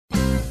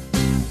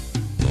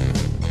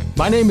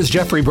My name is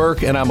Jeffrey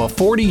Burke, and I'm a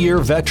 40-year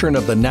veteran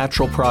of the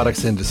natural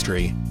products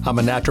industry. I'm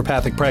a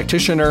naturopathic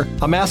practitioner,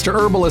 a master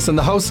herbalist, and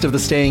the host of the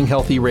Staying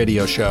Healthy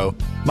radio show.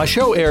 My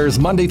show airs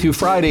Monday through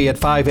Friday at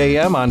 5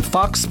 a.m. on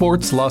Fox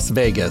Sports Las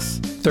Vegas,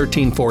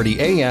 1340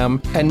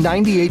 a.m. and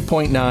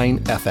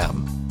 98.9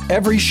 FM.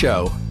 Every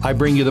show, I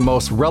bring you the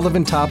most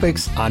relevant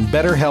topics on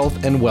better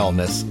health and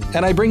wellness,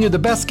 and I bring you the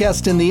best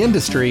guests in the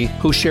industry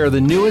who share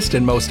the newest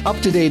and most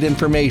up-to-date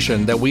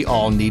information that we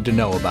all need to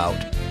know about.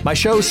 My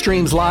show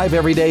streams live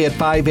every day at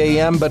 5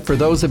 a.m., but for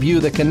those of you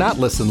that cannot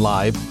listen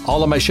live,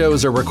 all of my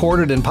shows are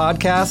recorded in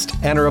podcast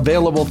and are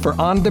available for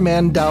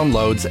on-demand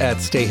downloads at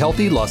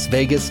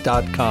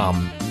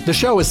stayhealthylasvegas.com. The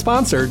show is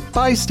sponsored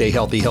by Stay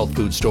Healthy Health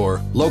Food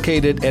Store,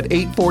 located at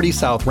 840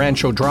 South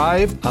Rancho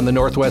Drive on the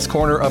northwest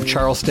corner of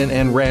Charleston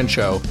and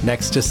Rancho,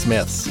 next to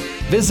Smith's.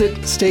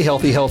 Visit Stay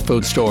Healthy Health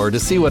Food Store to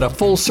see what a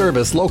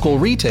full-service local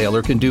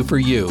retailer can do for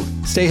you.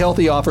 Stay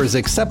Healthy offers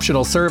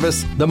exceptional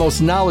service, the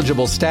most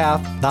knowledgeable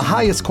staff, the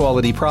highest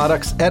quality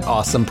products at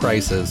awesome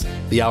prices.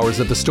 The hours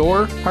of the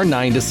store are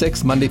 9 to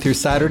 6 Monday through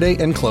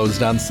Saturday and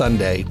closed on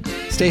Sunday.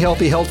 Stay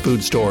Healthy Health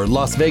Food Store,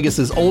 Las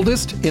Vegas's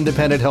oldest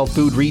independent health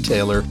food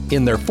retailer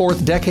in their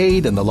 4th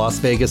decade in the Las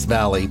Vegas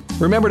Valley.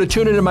 Remember to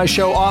tune into my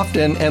show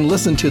often and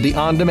listen to the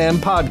on-demand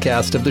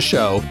podcast of the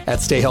show at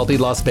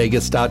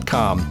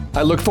stayhealthylasvegas.com.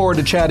 I look forward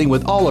to chatting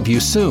with all of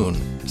you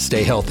soon.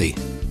 Stay healthy.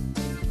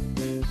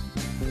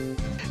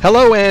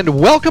 Hello and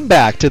welcome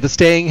back to the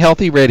Staying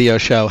Healthy radio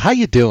show. How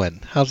you doing?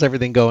 How's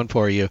everything going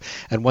for you?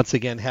 And once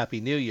again,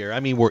 Happy New Year.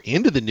 I mean, we're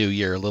into the new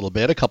year a little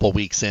bit, a couple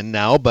weeks in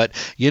now, but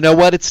you know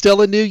what? It's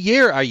still a new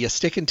year. Are you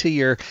sticking to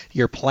your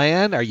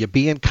plan? Are you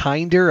being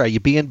kinder? Are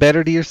you being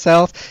better to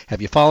yourself?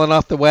 Have you fallen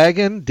off the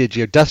wagon? Did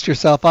you dust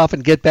yourself off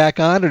and get back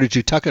on, or did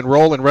you tuck and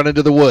roll and run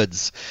into the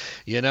woods?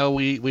 You know,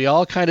 we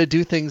all kind of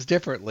do things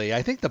differently.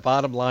 I think the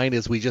bottom line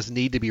is we just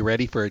need to be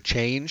ready for a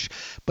change,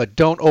 but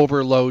don't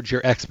overload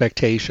your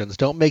expectations.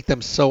 Don't make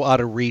them so out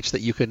of reach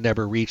that you can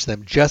never reach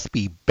them. Just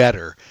be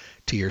better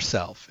to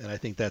yourself. And I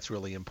think that's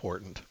really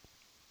important.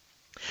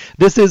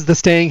 This is the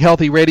Staying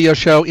Healthy radio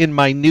show in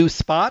my new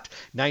spot,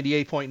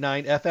 98.9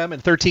 FM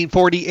and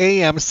 1340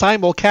 AM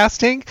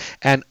simulcasting.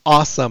 An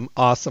awesome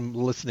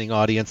listening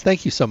audience.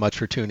 Thank you so much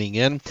for tuning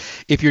in.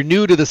 If you're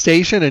new to the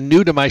station and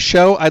new to my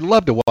show, I'd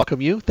love to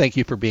welcome you. Thank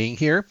you for being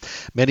here.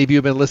 Many of you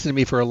have been listening to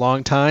me for a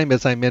long time,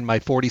 as I'm in my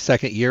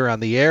 42nd year on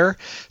the air.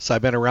 So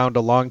I've been around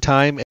a long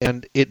time,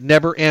 and it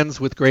never ends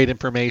with great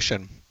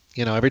information.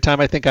 You know, every time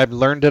I think I've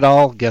learned it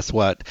all, guess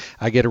what?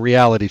 I get a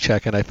reality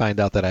check and I find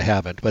out that I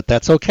haven't. But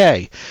that's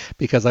okay,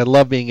 because I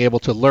love being able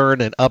to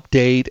learn and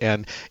update.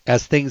 And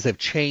as things have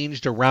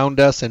changed around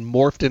us and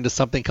morphed into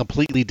something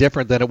completely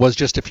different than it was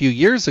just a few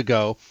years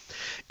ago,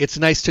 it's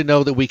nice to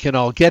know that we can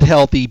all get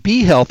healthy,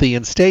 be healthy,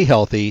 and stay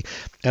healthy.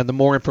 And the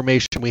more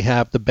information we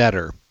have, the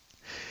better.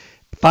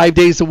 5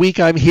 days a week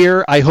I'm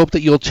here. I hope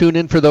that you'll tune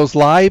in for those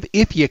live.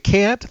 If you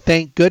can't,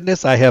 thank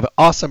goodness I have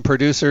awesome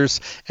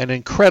producers, an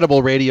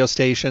incredible radio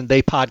station.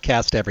 They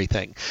podcast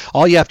everything.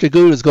 All you have to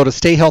do is go to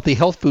Stay Healthy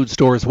Health Food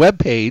Store's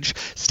webpage,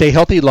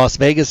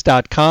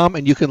 stayhealthylasvegas.com,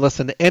 and you can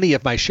listen to any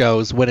of my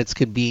shows when it's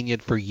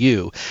convenient for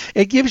you.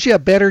 It gives you a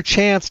better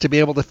chance to be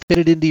able to fit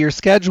it into your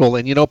schedule.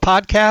 And, you know,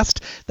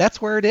 podcast,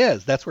 that's where it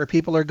is. That's where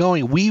people are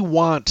going. We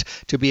want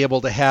to be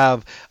able to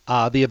have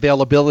the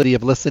availability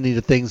of listening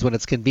to things when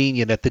it's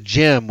convenient at the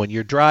gym, when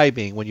you're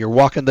driving, when you're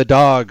walking the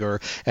dog,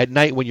 or at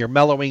night when you're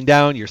mellowing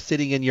down, you're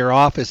sitting in your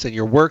office and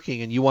you're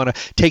working and you want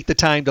to take the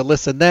time to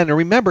listen then. And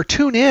remember,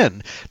 tune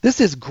in. This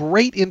is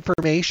great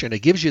information.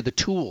 It gives you the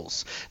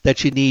tools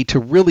that you need to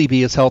really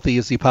be as healthy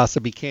as you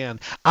possibly can.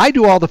 I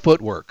do all the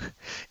footwork.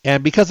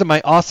 And because of my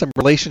awesome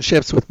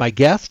relationships with my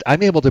guest,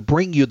 I'm able to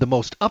bring you the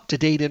most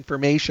up-to-date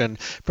information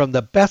from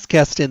the best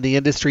guests in the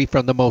industry,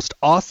 from the most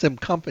awesome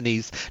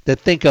companies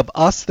that think of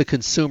us, the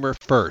consumer,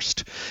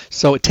 first.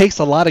 So it takes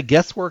a lot of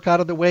guesswork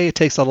out of the way. It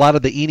takes a lot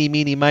of the eeny,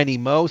 meeny, miny,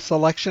 mo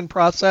selection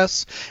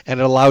process, and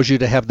it allows you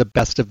to have the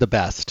best of the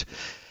best.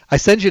 I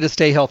send you to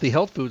Stay Healthy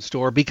Health Food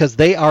Store because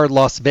they are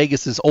Las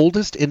Vegas's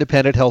oldest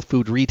independent health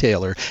food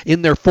retailer.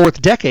 In their 4th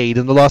decade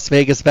in the Las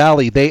Vegas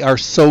Valley, they are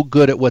so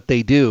good at what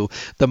they do.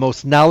 The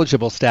most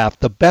knowledgeable staff,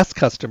 the best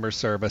customer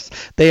service.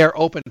 They are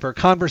open for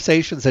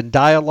conversations and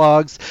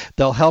dialogues.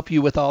 They'll help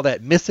you with all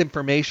that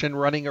misinformation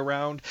running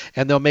around,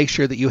 and they'll make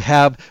sure that you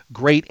have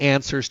great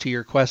answers to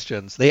your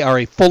questions. They are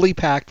a fully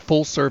packed,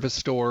 full-service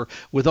store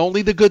with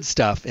only the good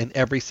stuff in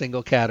every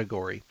single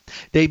category.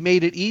 They've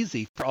made it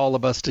easy for all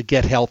of us to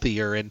get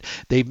healthier, and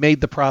they've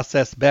made the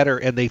process better,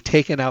 and they've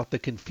taken out the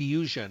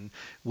confusion,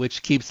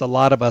 which keeps a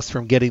lot of us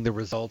from getting the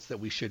results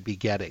that we should be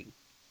getting.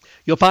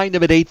 You'll find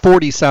them at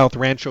 840 South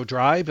Rancho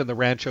Drive in the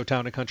Rancho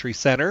Town and Country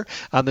Center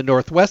on the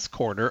northwest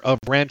corner of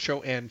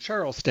Rancho and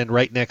Charleston,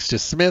 right next to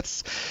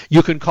Smith's.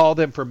 You can call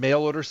them for mail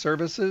order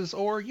services,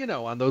 or, you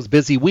know, on those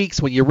busy weeks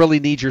when you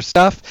really need your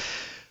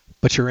stuff,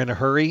 but you're in a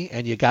hurry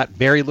and you got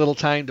very little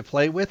time to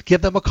play with,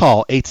 give them a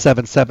call,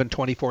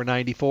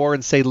 877-2494,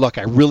 and say, look,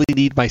 I really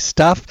need my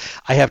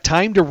stuff. I have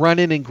time to run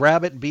in and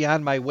grab it and be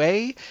on my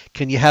way.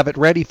 Can you have it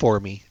ready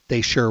for me?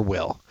 They sure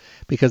will.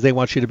 because they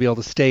want you to be able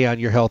to stay on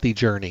your healthy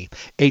journey.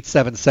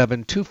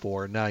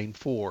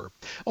 877-2494.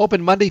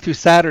 Open Monday through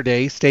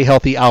Saturday. Stay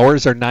Healthy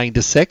hours are 9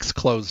 to 6,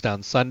 closed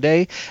on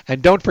Sunday.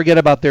 And don't forget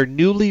about their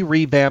newly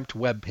revamped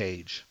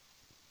webpage.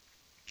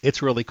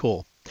 It's really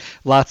cool.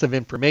 Lots of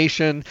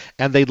information,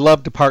 and they'd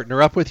love to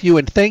partner up with you.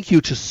 And thank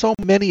you to so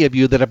many of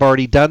you that have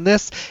already done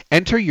this.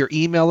 Enter your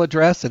email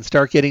address and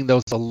start getting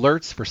those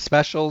alerts for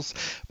specials,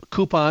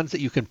 coupons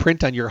that you can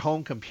print on your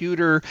home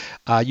computer.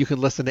 You can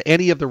listen to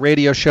any of the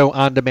radio show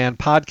on-demand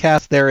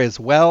podcasts there as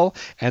well,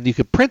 and you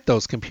can print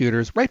those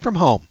computers right from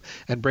home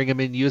and bring them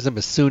in and use them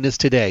as soon as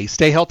today.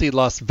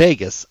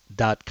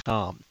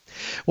 StayHealthyLasVegas.com.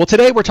 Well,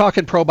 today we're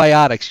talking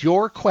probiotics.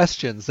 Your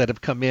questions that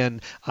have come in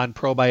on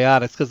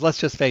probiotics, because let's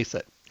just face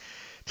it,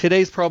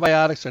 today's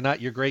probiotics are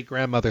not your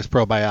great-grandmother's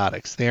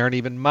probiotics. They aren't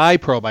even my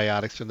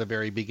probiotics from the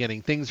very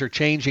beginning. Things are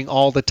changing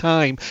all the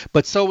time,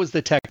 but so is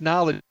the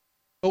technology.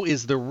 So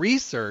is the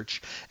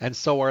research, and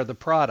so are the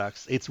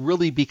products. It's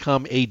really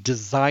become a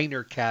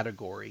designer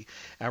category,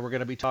 and we're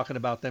going to be talking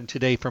about them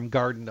today from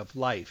Garden of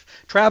Life.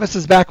 Travis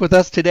is back with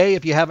us today.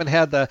 If you haven't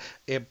had the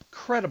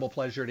incredible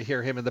pleasure to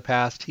hear him in the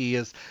past, he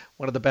is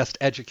one of the best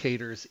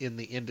educators in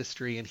the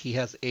industry, and he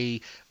has a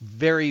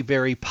very,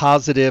 very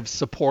positive,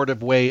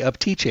 supportive way of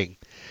teaching.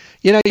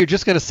 You know, you're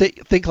just going to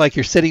think like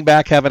you're sitting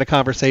back having a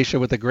conversation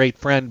with a great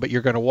friend, but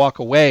you're going to walk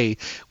away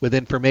with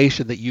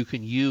information that you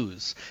can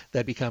use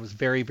that becomes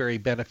very, very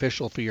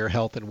beneficial for your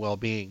health and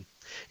well-being.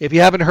 If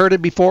you haven't heard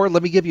it before,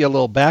 let me give you a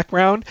little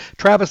background.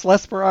 Travis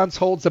Lesperance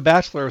holds a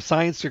Bachelor of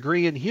Science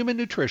degree in Human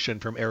Nutrition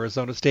from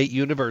Arizona State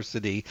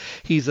University.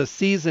 He's a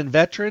seasoned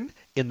veteran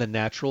in the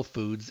natural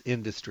foods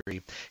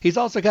industry. He's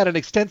also got an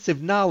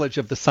extensive knowledge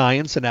of the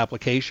science and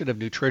application of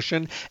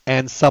nutrition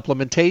and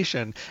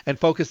supplementation. And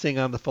focusing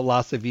on the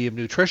philosophy of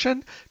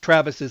nutrition,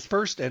 Travis is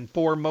first and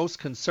foremost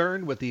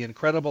concerned with the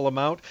incredible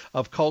amount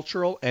of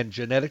cultural and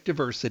genetic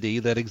diversity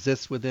that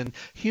exists within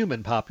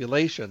human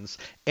populations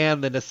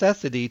and the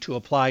necessity to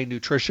apply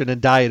nutrition and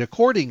diet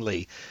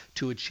accordingly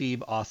to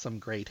achieve awesome,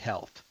 great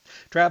health.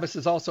 Travis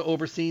has also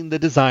overseen the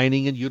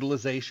designing and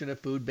utilization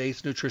of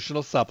food-based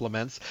nutritional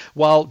supplements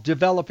while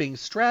developing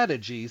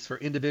strategies for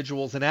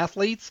individuals and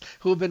athletes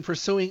who have been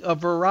pursuing a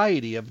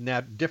variety of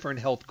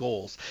different health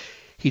goals.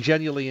 He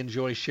genuinely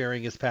enjoys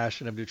sharing his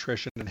passion of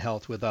nutrition and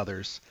health with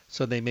others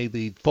so they may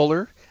lead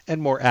fuller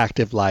and more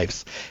active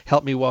lives.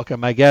 Help me welcome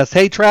my guest.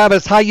 Hey,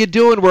 Travis, how you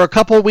doing? We're a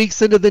couple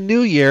weeks into the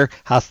new year.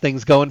 How's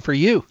things going for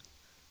you?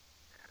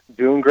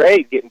 Doing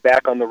great, getting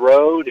back on the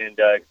road, and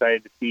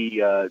excited to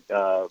see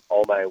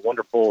all my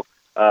wonderful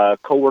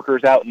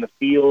coworkers out in the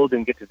field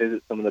and get to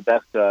visit some of the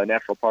best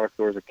natural product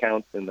stores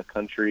accounts in the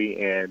country.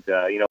 And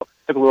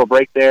took a little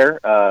break there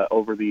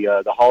over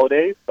the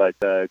holidays, but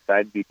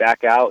excited to be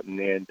back out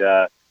and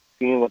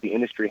seeing what the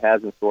industry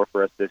has in store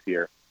for us this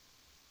year.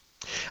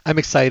 I'm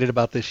excited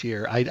about this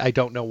year. I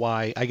don't know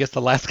why. I guess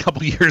the last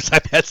couple of years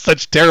I've had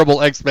such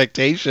terrible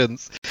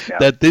expectations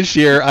that this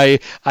year I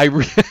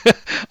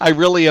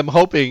really am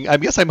hoping. I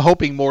guess I'm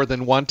hoping more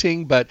than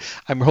wanting, but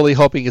I'm really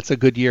hoping it's a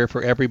good year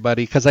for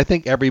everybody because I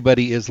think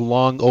everybody is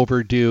long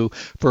overdue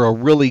for a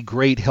really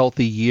great,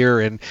 healthy year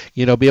and,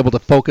 be able to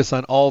focus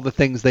on all the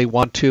things they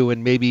want to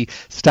and maybe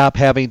stop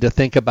having to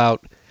think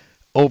about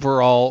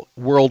overall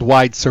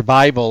worldwide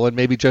survival and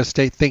maybe just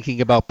stay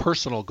thinking about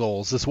personal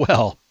goals as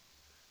well.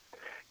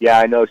 Yeah,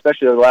 I know,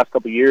 especially over the last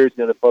couple of years,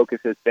 the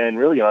focus has been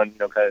really on,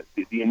 kind of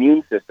the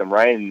immune system,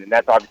 right? And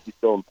that's obviously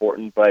still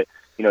important, but,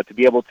 to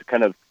be able to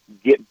kind of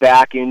get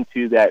back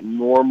into that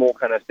normal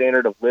kind of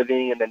standard of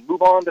living and then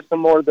move on to some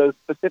more of those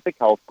specific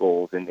health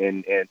goals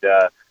and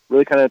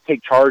really kind of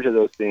take charge of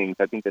those things.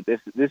 I think that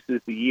this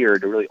is the year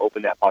to really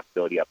open that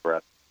possibility up for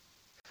us.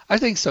 I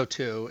think so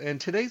too.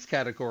 And today's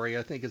category,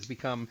 I think, has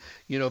become,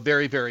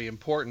 very, very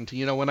important.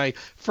 When I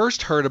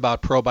first heard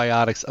about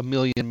probiotics a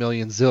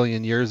million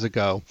zillion years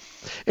ago,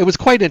 it was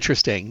quite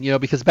interesting,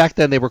 because back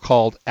then they were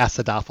called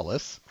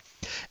acidophilus.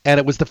 And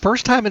it was the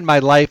first time in my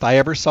life I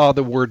ever saw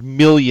the word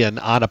million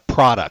on a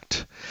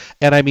product.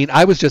 And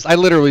I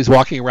literally was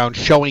walking around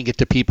showing it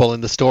to people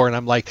in the store, and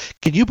I'm like,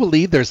 can you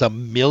believe there's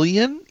 1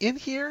 million in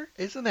here?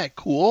 Isn't that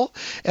cool?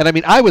 And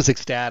I was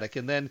ecstatic.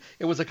 And then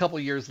it was a couple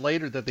years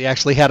later that they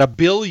actually had 1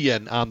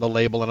 billion on the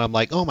label, and I'm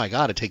like, oh my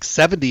God, it takes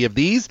 70 of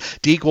these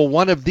to equal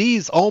one of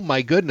these. Oh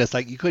my goodness,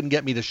 you couldn't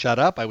get me to shut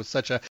up. I was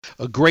such a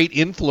great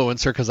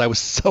influencer because I was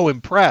so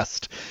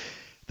impressed.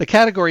 The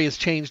category has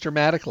changed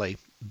dramatically.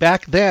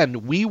 Back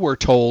then, we were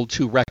told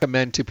to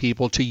recommend to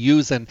people to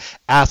use an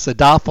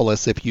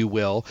acidophilus, if you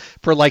will,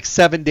 for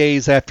 7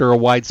 days after a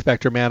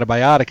wide-spectrum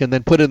antibiotic and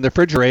then put it in the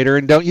refrigerator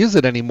and don't use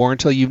it anymore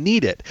until you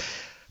need it.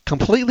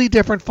 Completely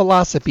different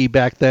philosophy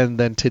back then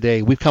than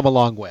today. We've come a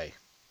long way.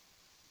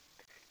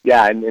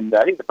 Yeah, and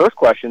I think the first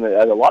question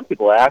that a lot of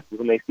people ask is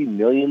when they see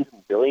millions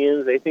and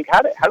billions, they think,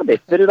 how do they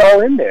fit it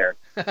all in there?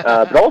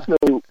 But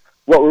ultimately,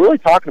 what we're really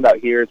talking about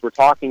here is we're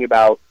talking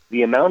about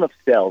the amount of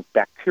cells,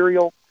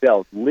 bacterial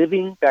cells,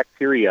 living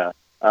bacteria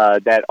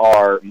that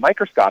are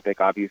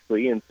microscopic,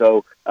 obviously, and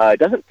so it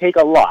doesn't take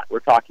a lot. We're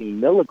talking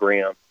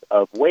milligrams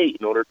of weight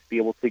in order to be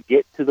able to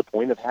get to the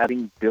point of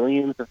having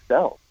billions of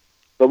cells.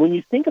 But when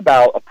you think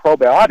about a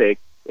probiotic,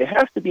 it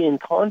has to be in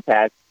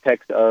context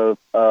of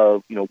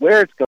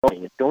where it's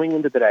going. It's going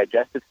into the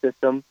digestive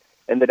system,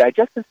 and the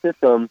digestive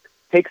system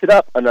takes it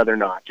up another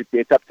notch.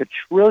 It's up to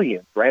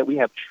trillions, right? We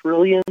have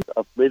trillions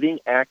of living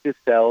active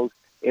cells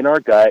in our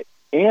gut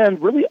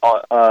and really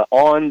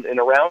on and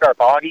around our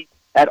body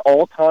at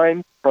all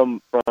times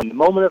from the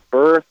moment of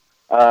birth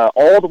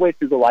all the way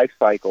through the life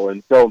cycle.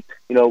 And so,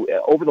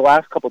 over the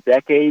last couple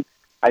decades,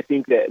 I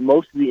think that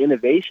most of the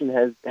innovation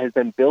has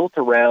been built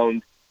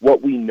around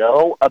what we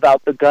know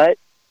about the gut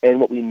and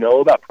what we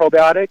know about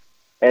probiotics.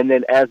 And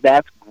then as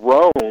that's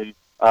grown,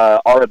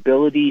 our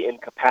ability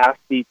and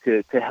capacity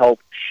to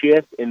help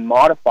shift and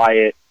modify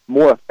it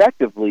more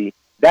effectively,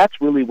 that's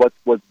really what's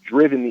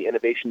driven the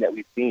innovation that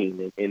we've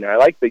seen. And I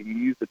like that you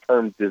use the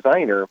term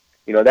designer.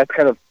 That's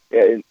kind of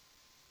in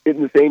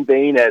the same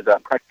vein as a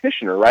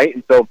practitioner, right?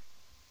 And so,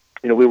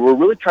 we were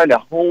really trying to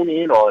hone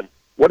in on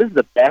what is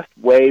the best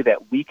way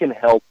that we can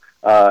help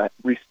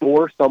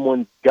restore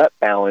someone's gut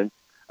balance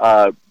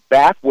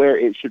back where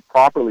it should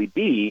properly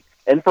be.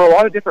 And for a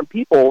lot of different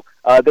people,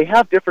 they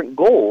have different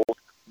goals,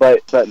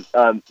 but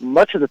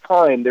much of the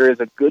time there is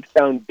a good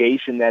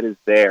foundation that is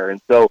there.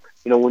 And so,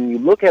 when you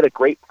look at a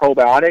great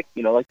probiotic,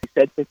 like you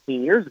said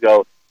 15 years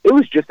ago, it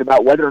was just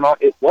about whether or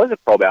not it was a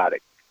probiotic.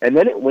 And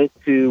then it went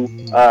to,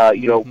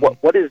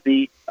 what is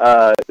the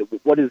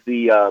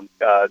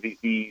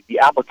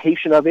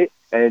application of it,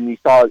 and you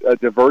saw a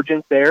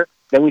divergence there.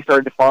 Then we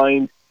started to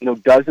find,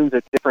 dozens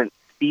of different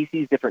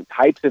species, different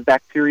types of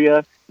bacteria.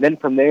 And then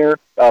from there,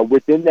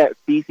 within that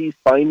species,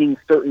 finding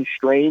certain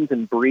strains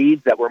and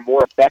breeds that were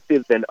more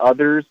effective than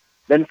others.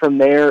 Then from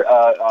there,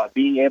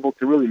 being able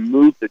to really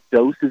move the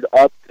doses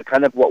up to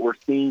kind of what we're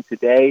seeing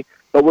today.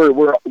 But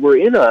we're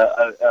in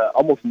a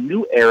almost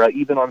new era,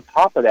 even on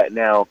top of that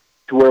now,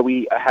 to where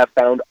we have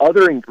found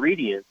other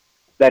ingredients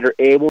that are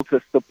able to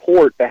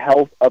support the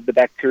health of the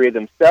bacteria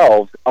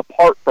themselves,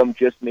 apart from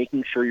just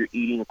making sure you're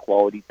eating a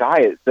quality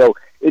diet. So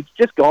it's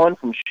just gone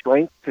from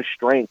strength to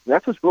strength. And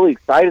that's what's really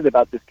exciting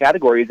about this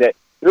category, is that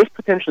there's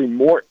potentially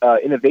more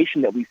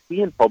innovation that we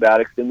see in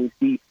probiotics than we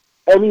see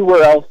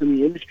anywhere else in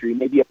the industry,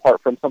 maybe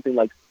apart from something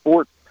like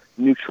sports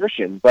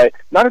nutrition. But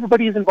not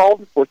everybody is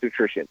involved in sports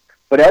nutrition,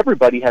 but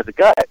everybody has a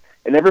gut.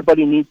 And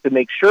everybody needs to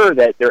make sure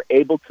that they're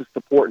able to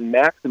support and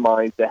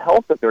maximize the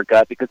health of their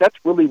gut, because that's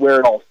really where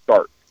it all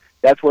starts.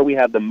 That's where we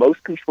have the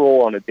most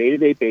control on a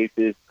day-to-day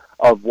basis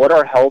of what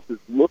our health is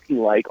looking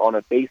like on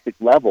a basic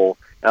level.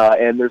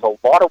 And there's a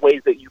lot of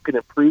ways that you can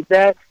improve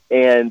that.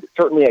 And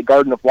certainly at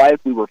Garden of Life,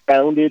 we were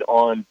founded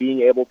on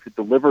being able to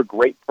deliver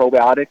great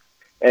probiotics.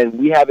 And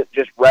we haven't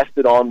just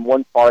rested on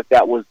one part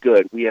that was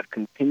good. We have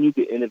continued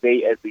to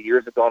innovate as the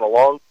years have gone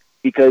along,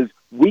 because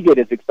we get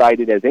as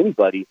excited as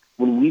anybody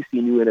when we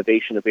see new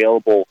innovation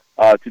available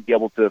to be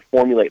able to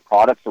formulate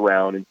products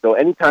around. And so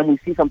anytime we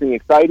see something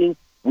exciting,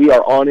 we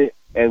are on it,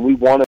 and we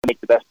want to make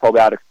the best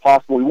probiotics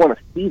possible. We want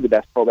to see the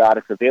best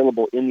probiotics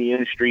available in the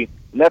industry,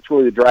 and that's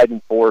really the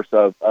driving force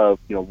of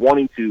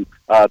wanting to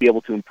be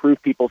able to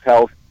improve people's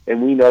health.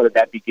 And we know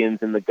that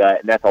begins in the gut,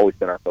 and that's always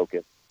been our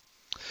focus.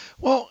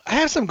 Well, I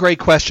have some great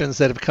questions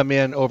that have come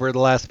in over the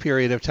last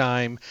period of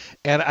time,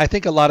 and I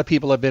think a lot of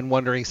people have been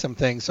wondering some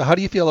things. So how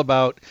do you feel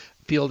about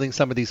fielding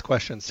some of these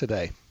questions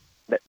today?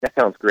 That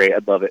sounds great.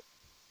 I'd love it.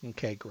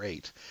 Okay,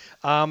 great.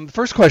 The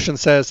first question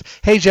says,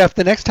 hey, Jeff,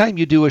 the next time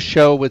you do a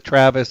show with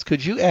Travis,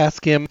 could you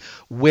ask him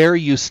where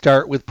you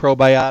start with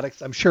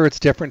probiotics? I'm sure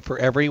it's different for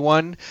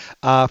everyone.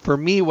 For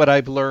me, what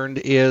I've learned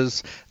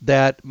is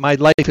that my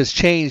life has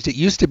changed. It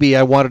used to be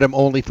I wanted them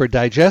only for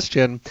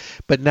digestion,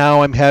 but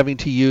now I'm having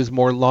to use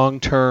more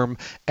long-term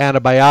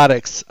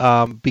antibiotics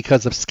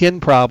because of skin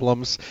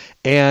problems,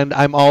 and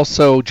I'm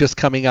also just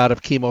coming out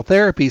of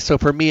chemotherapy. So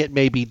for me, it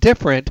may be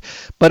different,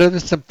 but are there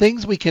some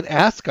things we can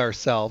ask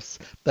ourselves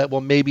that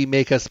will maybe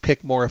make us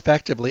pick more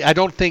effectively? I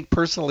don't think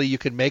personally you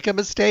can make a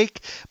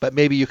mistake, but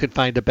maybe you can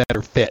find a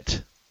better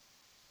fit.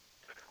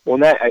 Well,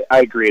 I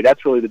agree.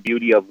 That's really the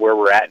beauty of where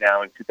we're at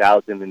now in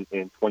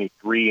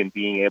 2023, and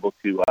being able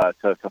to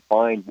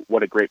find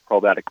what a great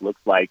probiotic looks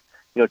like.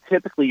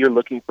 Typically you're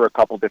looking for a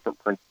couple different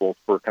principles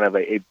for kind of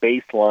a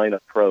baseline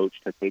approach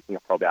to taking a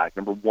probiotic.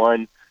 Number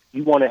one,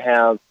 you want to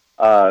have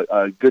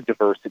a good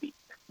diversity.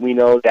 We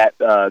know that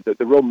the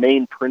real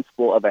main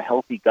principle of a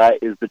healthy gut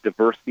is the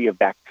diversity of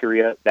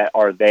bacteria that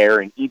are there,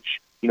 and each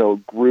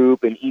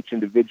group and each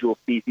individual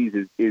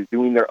species is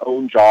doing their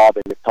own job,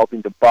 and it's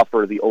helping to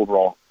buffer the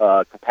overall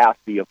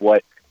capacity of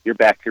what your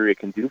bacteria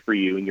can do for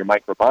you and your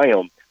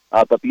microbiome.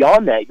 But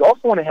beyond that, you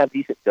also want to have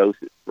decent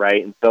doses,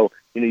 right? And so,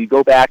 you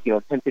go back,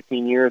 10,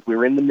 15 years, we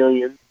were in the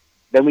millions,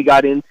 then we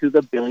got into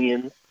the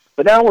billions,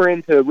 but now we're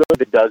into really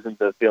the dozens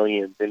of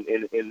billions, and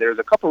there's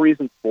a couple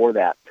reasons for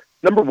that.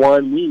 Number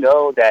one, we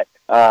know that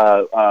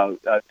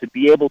to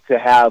be able to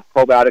have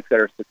probiotics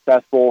that are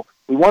successful,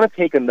 we want to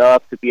take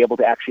enough to be able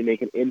to actually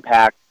make an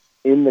impact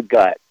in the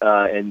gut.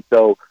 And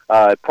so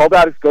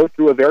probiotics go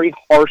through a very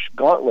harsh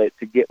gauntlet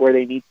to get where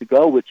they need to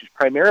go, which is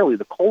primarily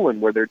the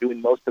colon, where they're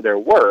doing most of their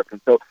work.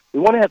 And so we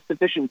want to have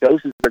sufficient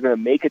doses that are going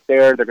to make it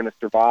there, they're going to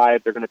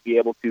survive, they're going to be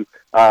able to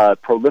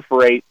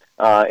proliferate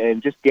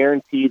and just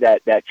guarantee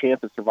that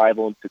chance of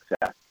survival and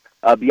success.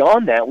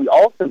 Beyond that, we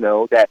also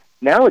know that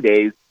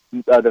nowadays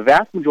the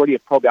vast majority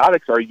of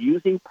probiotics are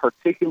using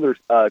particular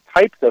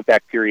types of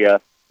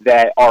bacteria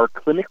that are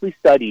clinically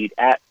studied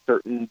at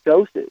certain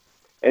doses.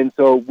 And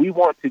so we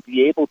want to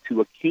be able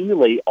to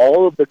accumulate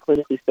all of the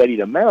clinically studied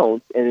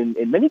amounts, and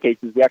in many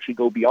cases we actually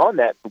go beyond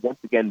that to once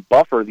again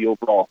buffer the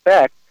overall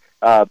effect.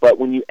 But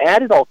when you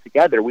add it all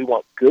together, we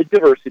want good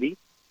diversity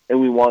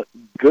and we want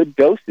good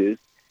doses.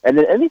 And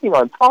then anything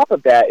on top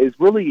of that is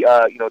really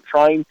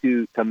trying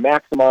to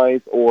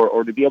maximize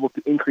or to be able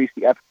to increase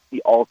the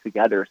efficacy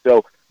altogether.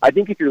 So I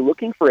think if you're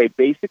looking for a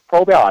basic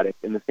probiotic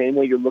in the same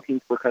way you're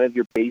looking for kind of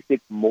your basic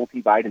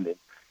multivitamin,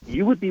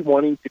 you would be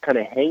wanting to kind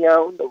of hang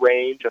out in the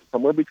range of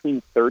somewhere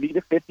between 30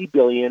 to 50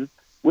 billion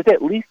with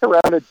at least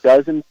around a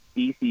dozen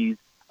species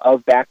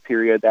of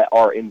bacteria that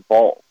are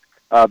involved.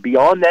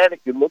 Beyond that, if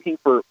you're looking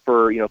for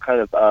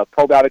probiotics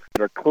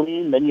that are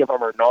clean, many of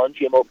them are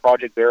non-GMO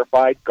project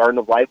verified. Garden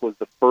of Life was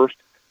the first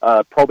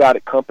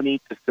probiotic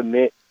company to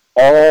submit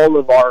all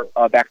of our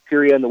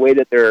bacteria and the way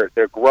that they're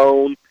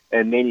grown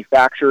and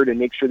manufactured and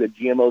make sure that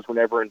GMOs were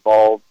never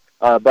involved.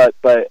 But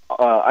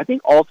I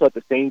think also at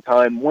the same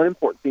time, one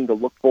important thing to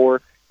look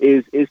for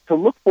is to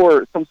look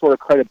for some sort of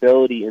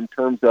credibility in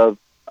terms of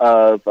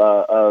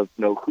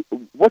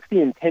what's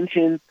the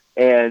intention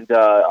and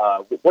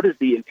what is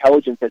the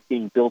intelligence that's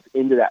being built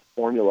into that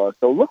formula.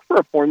 So look for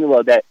a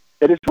formula that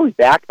is really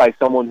backed by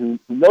someone who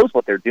knows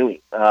what they're doing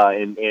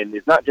and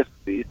is not just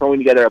throwing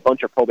together a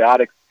bunch of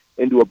probiotics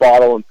into a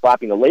bottle and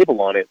slapping a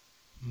label on it.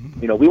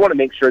 We want to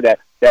make sure that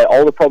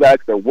all the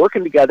probiotics are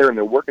working together and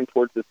they're working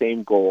towards the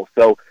same goal.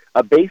 So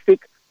a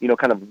basic,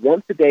 kind of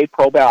once-a-day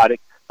probiotic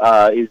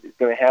is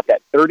going to have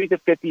that 30 to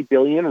 50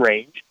 billion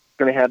range. It's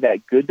going to have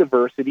that good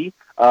diversity.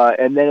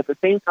 And then at the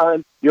same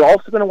time, you're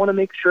also going to want to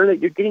make sure that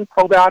you're getting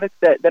probiotics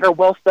that are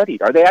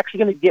well-studied. Are they actually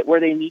going to get where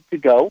they need to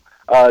go?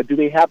 Do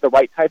they have the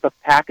right type of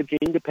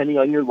packaging depending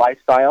on your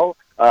lifestyle?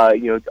 Are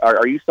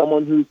you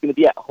someone who's going to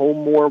be at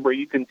home more where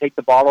you can take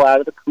the bottle out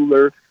of the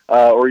cooler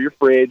or your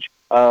fridge?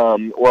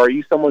 Or are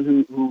you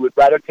someone who would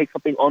rather take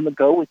something on the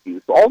go with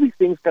you? So all these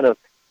things kind of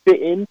fit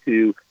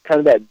into kind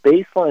of that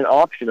baseline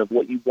option of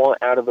what you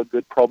want out of a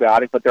good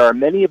probiotic, but there are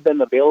many of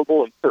them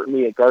available, and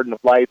certainly at Garden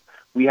of Life,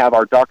 we have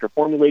our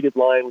doctor-formulated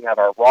line, we have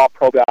our raw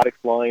probiotics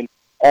line.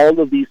 All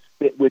of these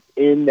fit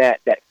within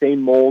that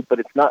same mold, but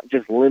it's not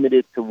just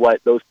limited to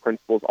what those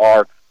principles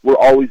are. We're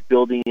always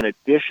building in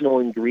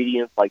additional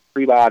ingredients like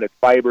prebiotic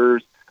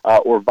fibers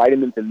or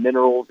vitamins and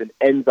minerals and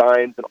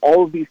enzymes and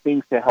all of these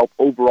things to help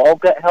overall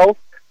gut health,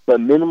 but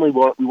minimally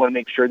we want to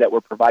make sure that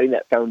we're providing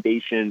that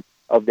foundation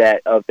of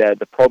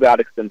the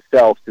probiotics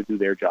themselves to do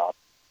their job.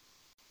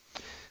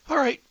 All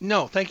right.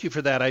 No, thank you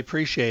for that. I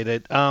appreciate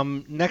it.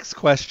 Next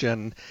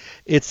question.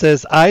 It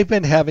says, I've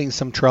been having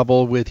some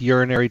trouble with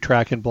urinary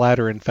tract and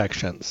bladder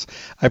infections.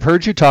 I've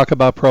heard you talk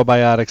about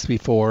probiotics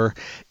before.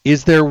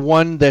 Is there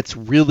one that's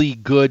really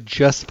good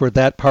just for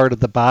that part of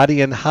the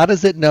body, and how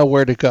does it know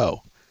where to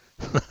go?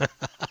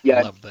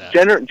 Yeah, love that.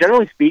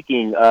 Generally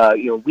speaking,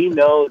 we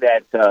know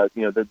that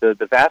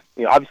the vast,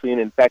 obviously an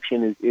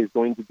infection is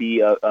going to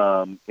be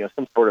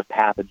some sort of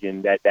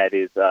pathogen that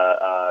is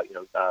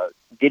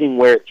getting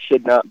where it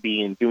should not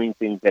be and doing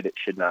things that it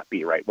should not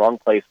be. Right, wrong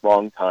place,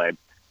 wrong time.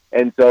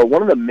 And so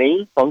one of the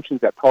main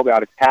functions that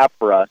probiotics have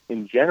for us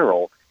in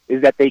general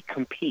is that they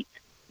compete.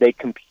 They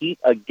compete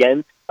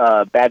against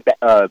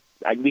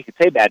we could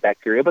say bad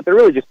bacteria, but they're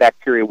really just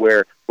bacteria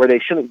where they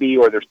shouldn't be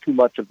or there's too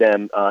much of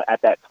them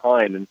at that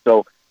time. And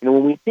so,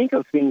 when we think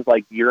of things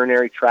like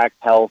urinary tract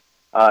health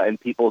and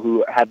people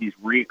who have these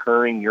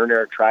recurring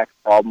urinary tract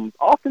problems,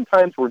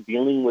 oftentimes we're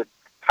dealing with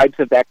types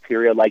of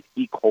bacteria like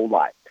E.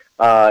 coli.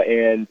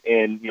 When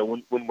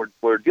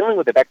we're dealing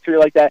with a bacteria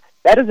like that,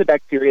 that is a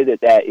bacteria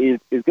that is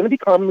going to be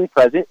commonly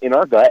present in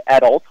our gut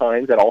at all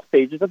times, at all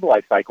stages of the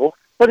life cycle,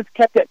 but it's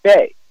kept at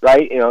bay,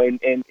 right?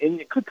 And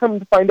it could come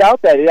to find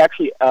out that it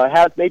actually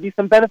has maybe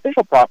some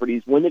beneficial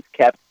properties when it's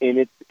kept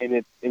in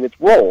its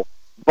role.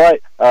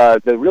 But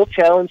the real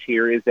challenge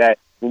here is that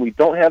when we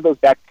don't have those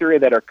bacteria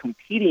that are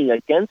competing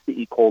against the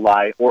E.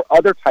 coli or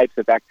other types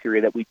of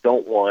bacteria that we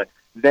don't want,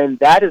 then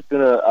that is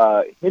going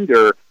to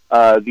hinder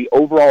the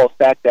overall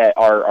effect that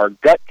our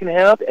gut can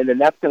have, and then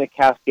that's going to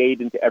cascade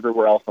into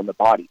everywhere else on the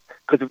body.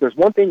 Because if there's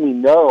one thing we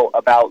know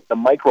about the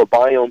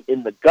microbiome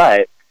in the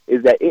gut,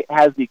 is that it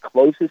has the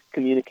closest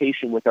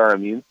communication with our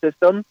immune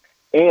system,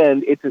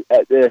 and it's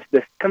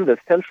this kind of the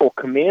central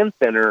command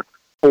center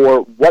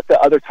for what the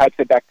other types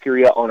of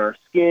bacteria on our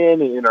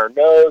skin and in our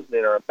nose and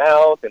in our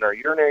mouth and our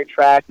urinary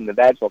tract and the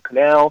vaginal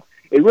canal.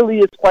 It really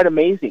is quite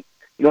amazing.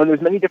 And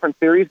there's many different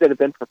theories that have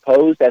been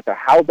proposed as to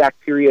how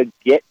bacteria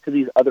get to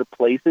these other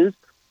places,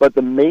 but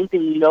the main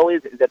thing we know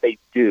is that they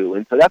do.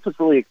 And so that's what's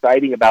really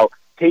exciting about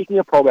taking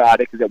a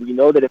probiotic, is that we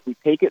know that if we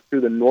take it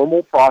through the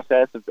normal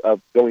process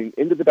of going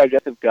into the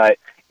digestive gut,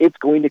 it's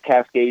going to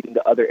cascade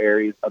into other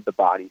areas of the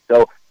body.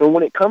 So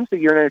when it comes to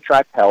urinary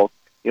tract health,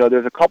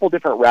 there's a couple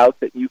different routes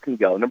that you can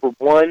go. Number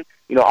one,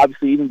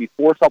 obviously even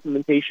before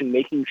supplementation,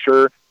 making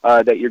sure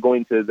that you're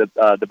going to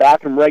the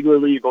bathroom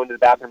regularly, you're going to the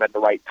bathroom at the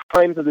right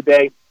times of the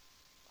day,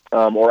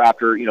 or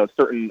after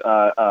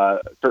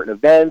certain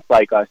events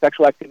like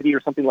sexual activity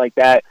or something like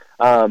that.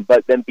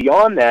 But then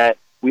beyond that,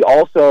 we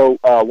also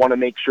want to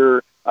make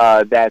sure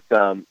that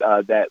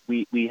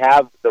we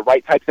have the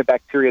right types of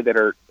bacteria that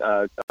are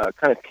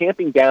kind of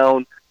tamping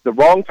down the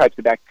wrong types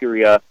of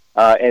bacteria.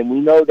 And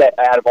we know that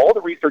out of all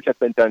the research that's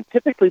been done,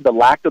 typically the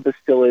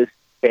Lactobacillus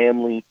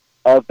family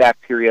of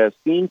bacteria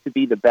seem to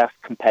be the best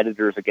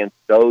competitors against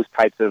those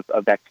types of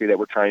bacteria that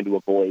we're trying to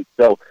avoid.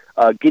 So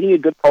getting a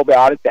good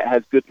probiotic that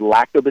has good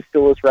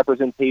Lactobacillus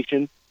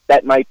representation,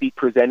 that might be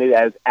presented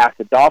as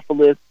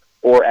Acidophilus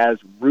or as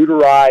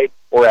Reuteri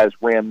or as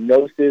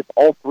Rhamnosus.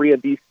 All three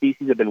of these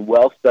species have been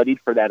well studied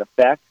for that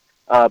effect.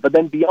 But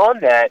then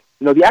beyond that,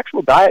 the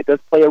actual diet does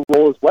play a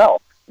role as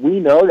well. We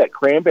know that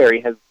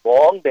cranberry has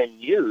long been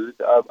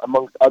used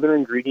amongst other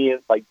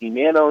ingredients like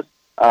D-mannose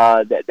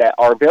that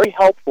are very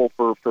helpful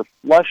for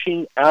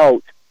flushing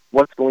out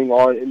what's going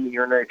on in the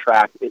urinary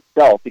tract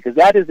itself, because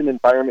that is an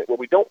environment where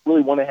we don't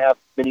really want to have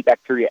many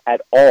bacteria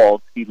at all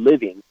to be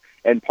living.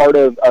 And part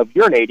of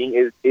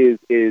urinating is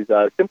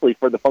simply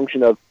for the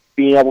function of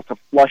being able to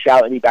flush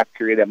out any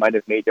bacteria that might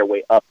have made their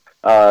way up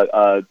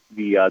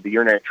the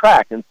urinary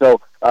tract. And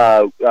so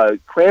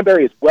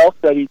cranberry is well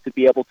studied to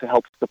be able to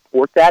help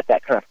support that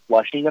kind of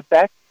flushing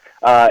effect.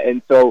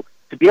 And so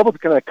to be able to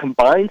kind of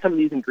combine some of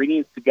these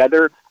ingredients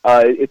together,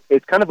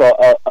 it's kind of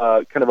a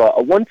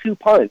 1-2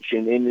 punch.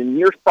 And in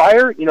years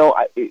prior,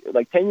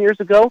 like 10 years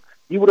ago,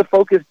 you would have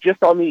focused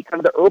just on the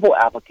kind of the herbal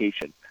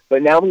application.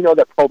 But now we know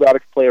that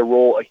probiotics play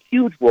a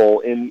huge role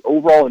in the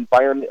overall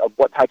environment of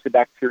what types of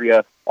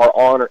bacteria are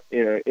on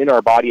in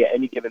our body at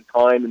any given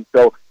time. And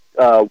so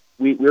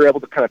we were able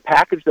to kind of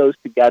package those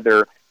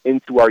together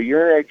into our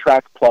urinary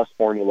tract plus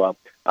formula.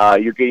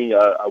 You're getting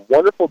a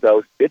wonderful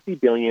dose, 50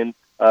 billion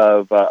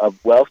of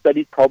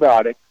well-studied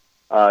probiotics.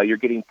 You're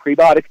getting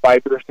prebiotic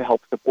fibers to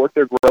help support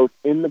their growth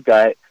in the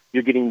gut.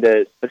 You're getting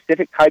the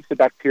specific types of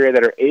bacteria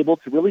that are able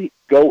to really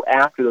go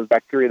after those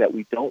bacteria that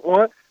we don't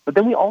want. But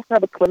then we also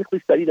have a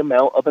clinically studied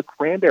amount of a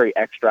cranberry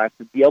extract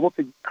to be able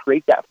to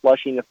create that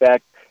flushing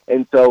effect.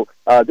 And so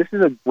this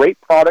is a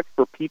great product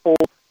for people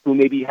who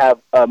maybe have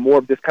more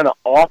of this kind of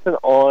off and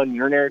on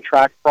urinary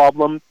tract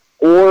problem,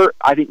 or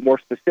I think more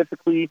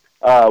specifically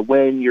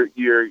when you're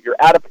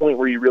at a point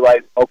where you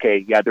realize,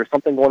 okay, yeah, there's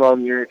something going on in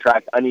the urinary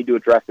tract. I need to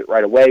address it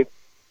right away.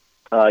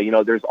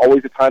 There's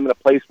always a time and a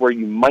place where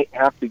you might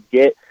have to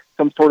get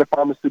some sort of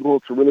pharmaceutical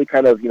to really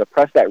kind of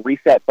press that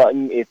reset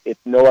button if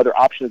no other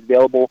option is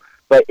available.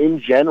 But in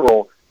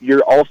general,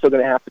 you're also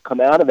going to have to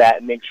come out of that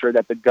and make sure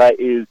that the gut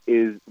is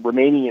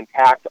remaining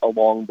intact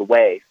along the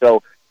way.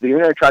 So the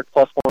urinary tract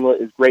plus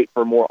formula is great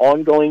for more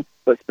ongoing,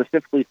 but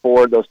specifically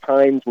for those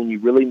times when you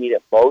really need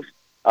it most.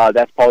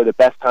 That's probably the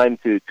best time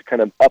to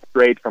kind of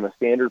upgrade from a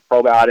standard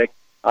probiotic.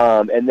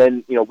 And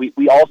then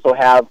we also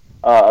have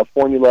a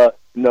formula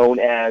known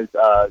as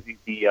our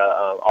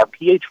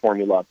pH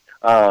formula,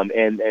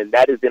 and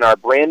that is in our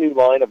brand new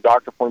line of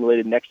doctor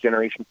formulated next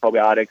generation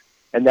probiotics.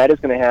 And that is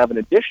going to have an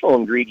additional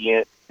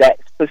ingredient that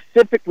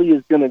specifically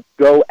is going to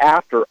go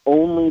after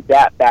only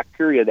that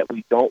bacteria that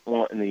we don't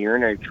want in the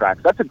urinary tract.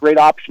 So that's a great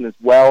option as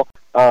well.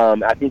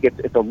 I think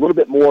it's a little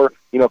bit more,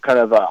 kind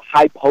of a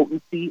high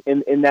potency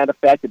in that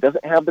effect. It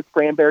doesn't have the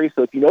cranberry.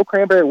 So if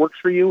cranberry works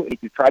for you, and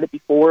if you've tried it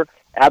before,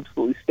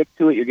 absolutely stick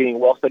to it. You're getting a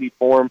well-studied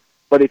form.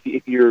 But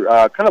if you're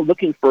kind of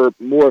looking for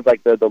more of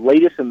like the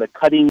latest and the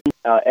cutting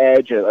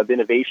edge of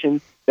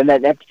innovation, then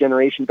that next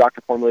generation doctor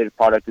formulated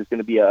product is going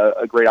to be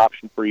a great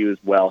option for you as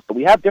well. So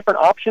we have different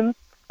options.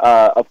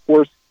 Of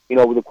course,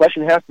 the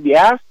question has to be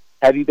asked,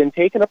 have you been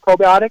taking a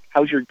probiotic?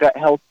 How's your gut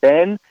health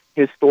been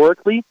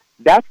historically?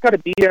 That's got to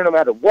be there no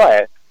matter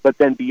what. But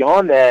then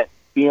beyond that,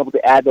 being able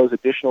to add those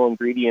additional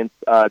ingredients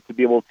to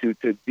be able to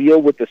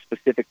deal with the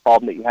specific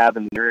problem that you have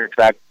in the urinary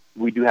tract,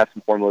 we do have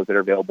some formulas that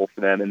are available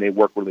for them, and they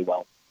work really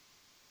well.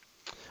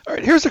 All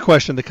right, here's a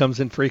question that comes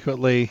in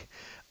frequently,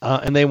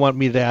 and they want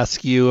me to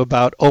ask you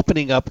about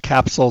opening up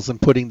capsules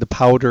and putting the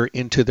powder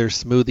into their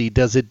smoothie.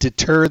 Does it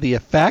deter the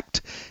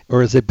effect,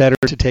 or is it better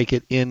to take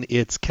it in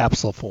its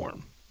capsule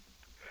form?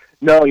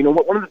 No,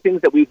 one of the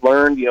things that we've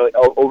learned,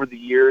 over the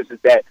years is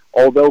that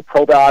although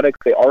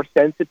probiotics, they are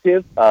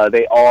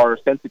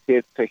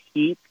sensitive to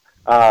heat.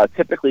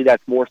 Typically,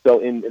 that's more so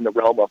in the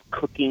realm of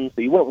cooking,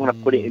 so you wouldn't want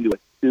to put it into a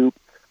soup.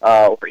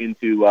 Or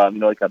into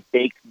like a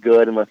baked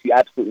good, unless you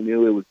absolutely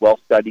knew it was well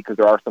studied, because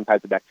there are some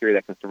types of bacteria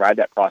that can survive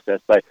that process.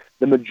 But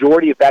the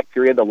majority of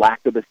bacteria, the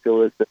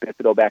Lactobacillus, the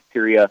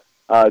Bifidobacteria,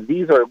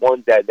 these are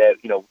ones that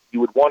you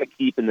would want to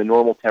keep in the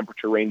normal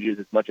temperature ranges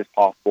as much as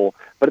possible.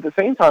 But at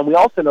the same time, we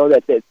also know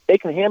that they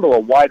can handle a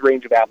wide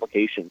range of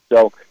applications.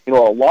 So a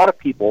lot of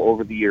people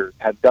over the years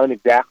have done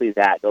exactly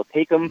that. They'll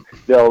take them,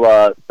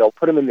 they'll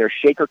put them in their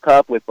shaker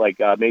cup with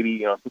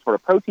maybe some sort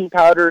of protein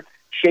powder.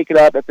 Shake it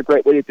up. That's a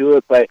great way to do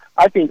it. But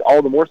I think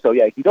all the more so,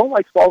 if you don't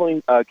like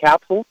swallowing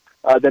capsules,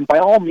 then by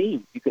all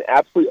means, you can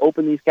absolutely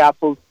open these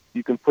capsules,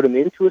 You can put them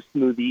into a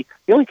smoothie.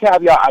 The only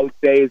caveat I would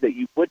say is that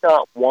you would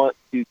not want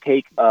to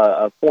take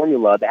a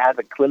formula that has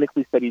a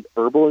clinically studied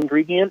herbal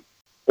ingredient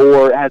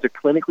or has a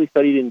clinically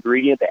studied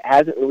ingredient that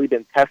hasn't really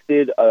been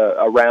tested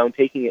around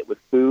taking it with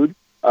food.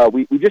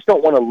 We just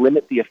don't want to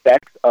limit the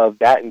effects of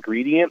that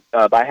ingredient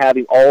by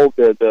having all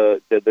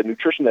the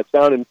nutrition that's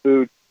found in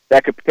food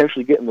that could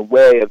potentially get in the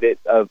way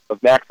of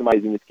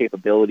maximizing its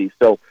capabilities.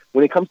 So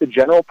when it comes to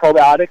general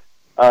probiotics,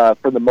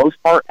 for the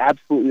most part,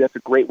 absolutely, that's a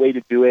great way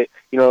to do it.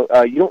 You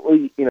don't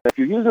really, if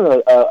you're using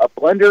a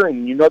blender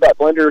and that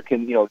blender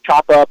can,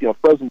 chop up,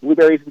 frozen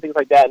blueberries and things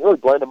like that and really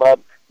blend them up,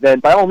 then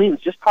by all means,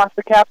 just toss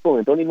the capsule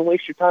in. Don't even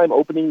waste your time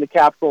opening the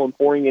capsule and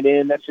pouring it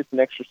in. That's just an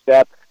extra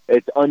step.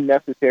 It's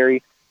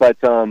unnecessary. But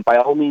by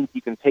all means,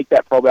 you can take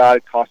that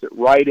probiotic, toss it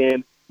right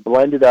in,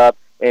 blend it up,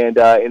 and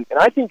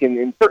I think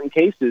in certain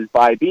cases,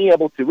 by being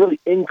able to really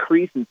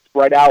increase and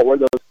spread out where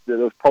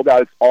those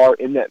probiotics are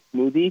in that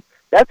smoothie,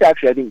 that's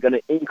actually, I think, going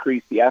to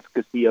increase the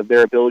efficacy of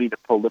their ability to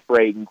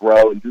proliferate and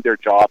grow and do their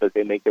job as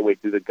they make their way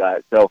through the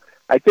gut. So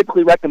I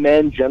typically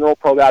recommend general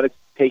probiotics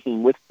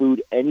taking with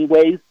food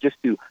anyways, just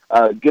to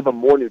give them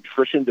more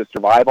nutrition to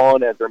survive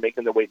on as they're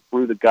making their way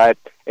through the gut,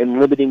 and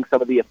limiting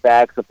some of the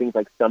effects of things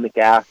like stomach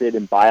acid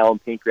and bile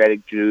and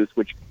pancreatic juice,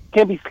 which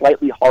can be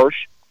slightly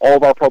harsh. All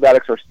of our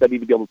probiotics are studied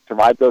to be able to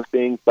survive those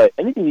things, but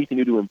anything you can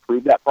do to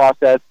improve that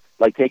process,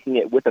 like taking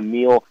it with a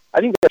meal,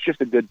 I think that's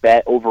just a good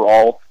bet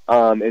overall.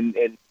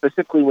 And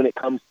specifically when it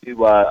comes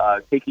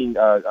to taking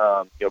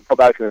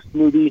probiotics in a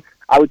smoothie,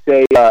 I would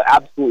say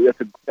absolutely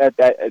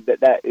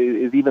that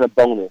is even a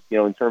bonus.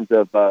 In terms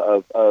of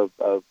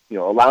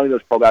allowing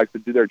those probiotics to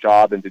do their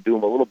job and to do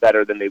them a little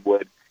better than they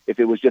would if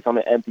it was just on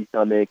an empty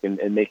stomach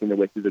and making their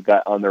way through the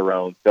gut on their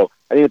own. So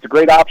I think it's a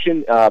great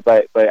option,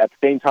 but at the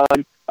same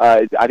time,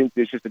 I think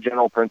it's just a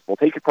general principle.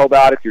 Take your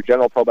probiotics, your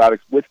general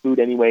probiotics, with food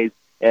anyways.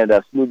 And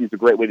smoothie is a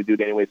great way to do it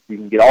anyway, so you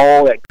can get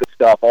all that good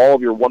stuff, all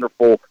of your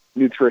wonderful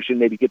nutrition,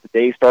 maybe get the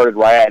day started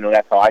right. I know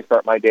that's how I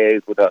start my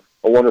days, with a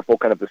wonderful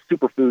kind of a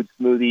superfood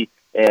smoothie,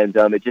 and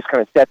it just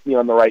kind of sets me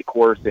on the right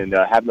course, and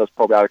having those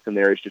probiotics in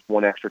there is just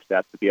one extra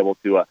step to be able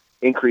to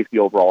increase the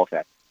overall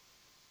effect.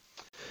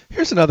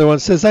 Here's another one.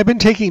 It says, I've been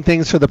taking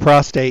things for the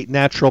prostate,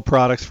 natural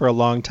products, for a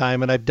long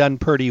time, and I've done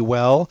pretty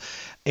well.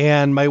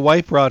 And my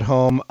wife brought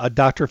home a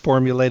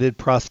doctor-formulated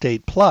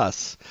Prostate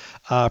Plus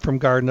from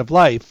Garden of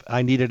Life.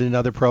 I needed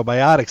another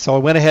probiotic, so I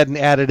went ahead and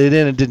added it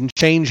in and didn't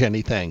change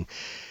anything.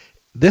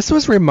 This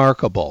was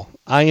remarkable.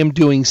 I am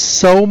doing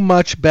so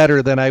much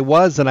better than I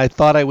was, and I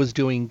thought I was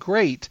doing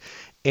great.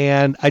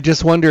 And I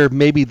just wonder if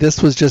maybe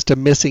this was just a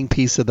missing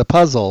piece of the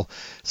puzzle.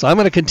 So I'm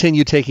going to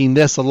continue taking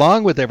this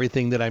along with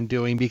everything that I'm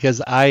doing,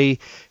 because I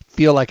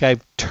feel like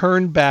I've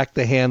turned back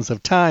the hands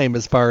of time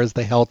as far as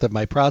the health of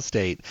my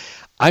prostate.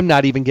 I'm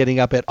not even getting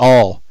up at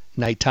all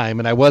nighttime,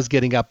 and I was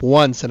getting up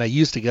once, and I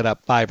used to get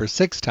up 5 or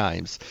 6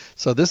 times.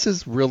 So this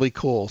is really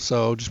cool.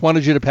 So just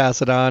wanted you to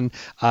pass it on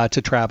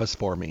to Travis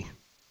for me.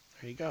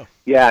 There you go.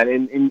 Yeah,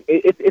 and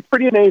it's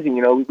pretty amazing.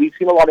 We've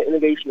seen a lot of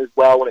innovation as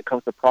well when it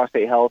comes to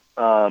prostate health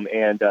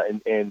and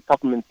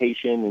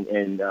supplementation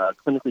and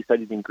clinically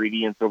studied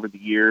ingredients over the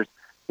years.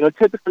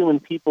 Typically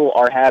when people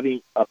are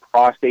having a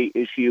prostate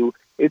issue,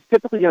 it's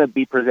typically going to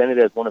be presented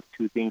as one of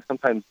two things,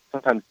 sometimes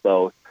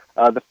both.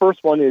 The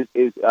first one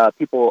is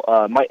people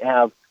might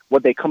have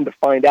what they come to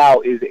find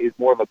out is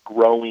more of a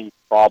growing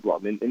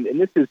problem, and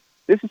this is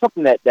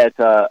something that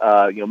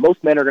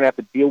most men are going to have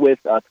to deal with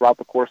throughout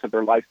the course of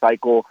their life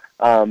cycle.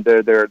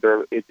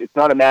 It's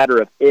not a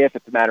matter of if,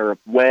 it's a matter of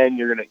when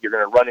you're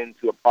gonna run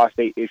into a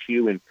prostate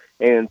issue,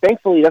 and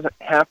thankfully it doesn't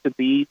have to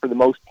be, for the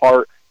most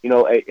part,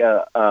 a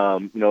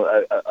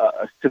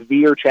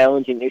severe,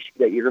 challenging issue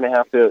that you're going to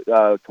have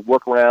to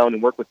work around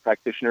and work with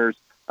practitioners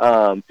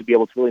to be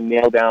able to really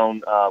nail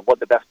down what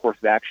the best course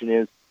of action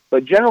is.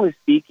 But generally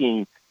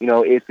speaking,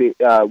 we've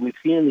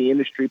seen in the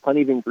industry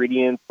plenty of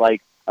ingredients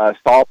like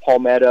saw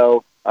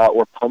palmetto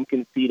or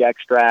pumpkin seed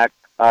extract.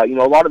 A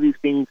lot of these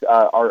things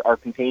are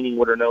containing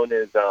what are known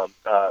as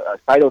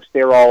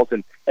phytosterols,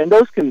 and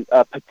those can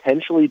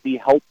potentially be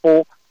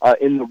helpful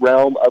in the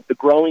realm of the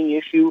growing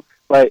issue.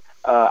 But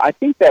I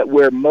think that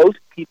where most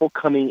people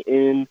coming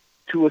in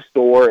to a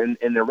store and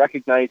they're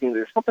recognizing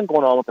there's something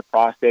going on with the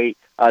prostate,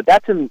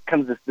 that's in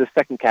kind of the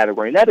second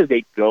category, and that is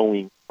a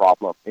growing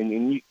problem.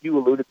 And you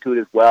alluded to it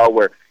as well,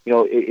 where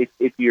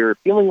if you're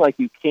feeling like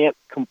you can't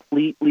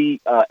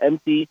completely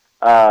empty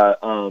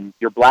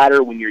your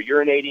bladder when you're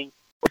urinating,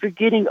 or if you're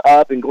getting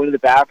up and going to the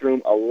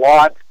bathroom a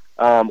lot,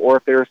 or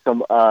if there's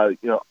some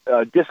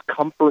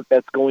discomfort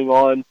that's going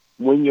on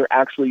when you're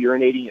actually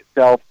urinating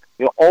itself,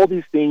 all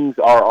these things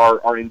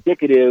are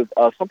indicative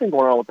of something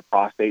going on with the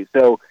prostate.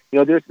 So,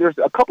 there's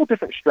a couple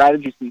different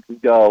strategies we can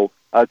go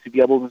to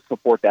be able to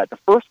support that. The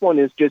first one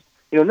is just,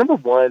 number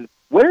one,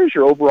 where is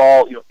your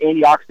overall,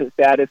 antioxidant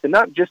status? And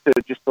not just to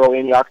just throw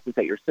antioxidants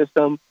at your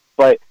system,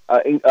 but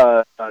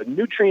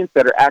nutrients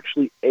that are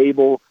actually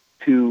able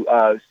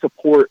to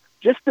support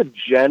just the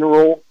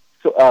general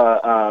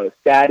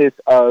status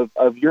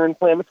of your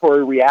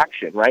inflammatory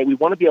reaction, right? We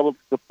want to be able to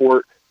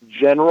support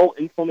general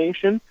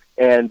inflammation.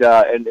 and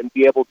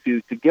be able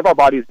to give our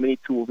body as many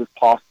tools as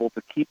possible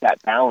to keep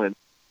that balance.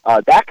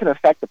 That can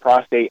affect the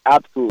prostate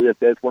absolutely.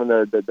 That's one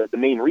of the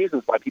main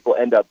reasons why people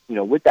end up,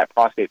 with that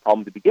prostate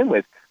problem to begin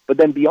with. But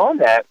then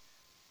beyond that,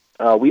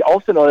 we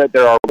also know that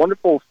there are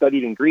wonderful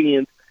studied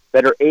ingredients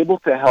that are able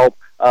to help,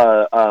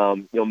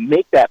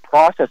 make that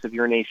process of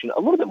urination a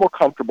little bit more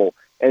comfortable.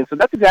 And so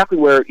that's exactly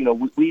where,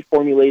 we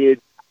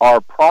formulated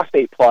our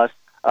Prostate Plus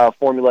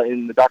formula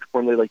in the doctor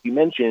formula, like you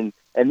mentioned.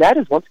 And that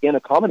is, once again, a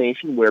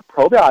combination where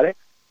probiotics,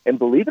 and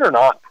believe it or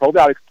not,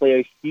 probiotics play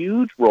a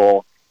huge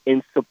role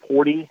in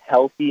supporting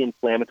healthy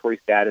inflammatory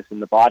status in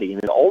the body.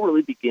 And it all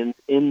really begins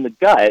in the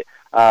gut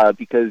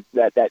because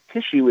that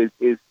tissue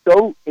is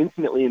so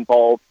intimately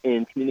involved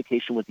in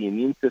communication with the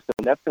immune system,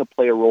 and that's going to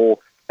play a role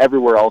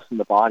everywhere else in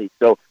the body.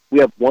 So we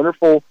have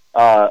wonderful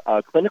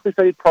clinically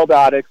studied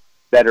probiotics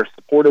that are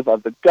supportive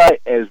of the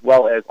gut as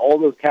well as all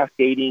those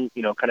cascading,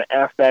 kind of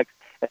aspects.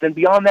 And then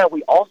beyond that,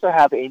 we also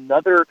have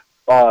another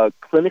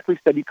clinically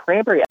studied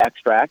cranberry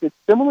extract. It's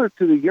similar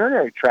to the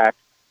urinary tract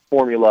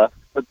formula,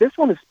 but this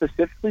one is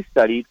specifically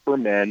studied for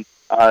men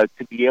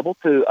to be able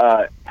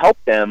to help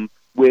them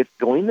with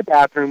going to the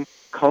bathroom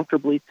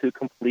comfortably to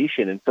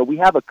completion. And so we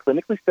have a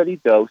clinically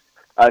studied dose.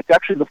 It's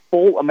actually the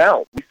full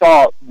amount. We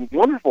saw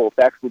wonderful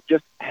effects with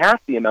just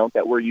half the amount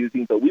that we're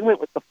using, but we went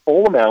with the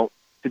full amount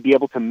to be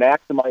able to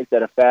maximize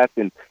that effect.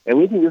 And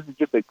we think this is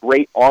just a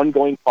great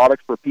ongoing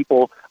product for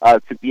people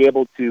to be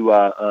able to,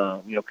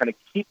 kind of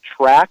keep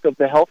track of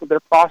the health of their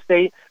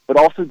prostate, but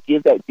also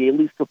give that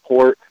daily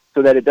support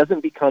so that it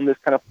doesn't become this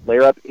kind of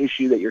flare-up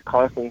issue that you're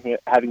constantly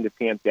having to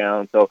tamp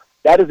down. So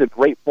that is a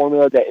great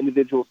formula that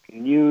individuals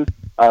can use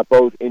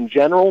both in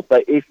general,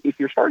 but if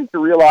you're starting to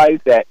realize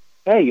that,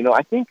 hey,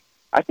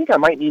 I think I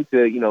might need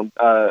to,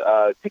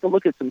 take a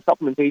look at some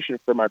supplementation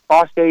for my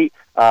prostate,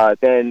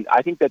 then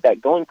I think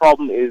that going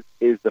problem is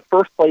the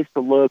first place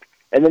to look.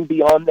 And then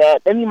beyond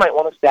that, then you might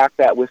want to stack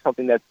that with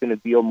something that's going to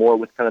deal more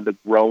with kind of the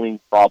growing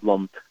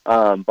problem.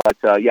 I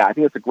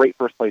think it's a great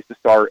first place to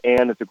start,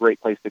 and it's a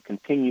great place to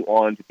continue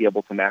on to be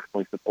able to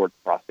maximally support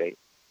the prostate.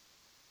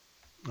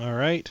 All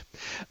right.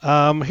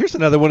 Here's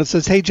another one. It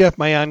says, hey, Jeff,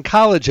 my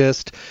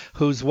oncologist,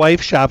 whose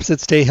wife shops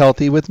at Stay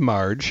Healthy with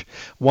Marge,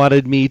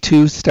 wanted me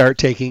to start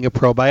taking a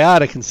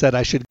probiotic and said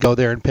I should go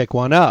there and pick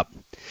one up.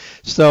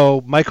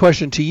 So my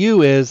question to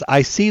you is,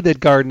 I see that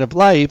Garden of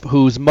Life,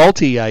 whose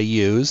multi I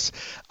use,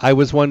 I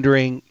was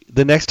wondering,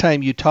 the next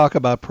time you talk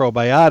about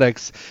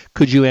probiotics,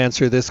 could you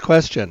answer this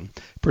question?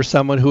 For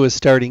someone who is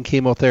starting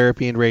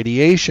chemotherapy and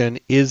radiation,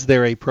 is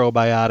there a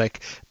probiotic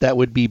that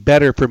would be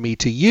better for me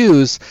to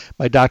use?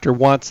 My doctor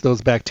wants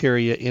those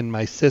bacteria in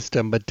my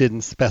system but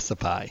didn't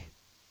specify.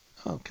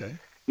 Okay.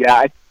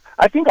 Yeah,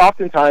 I think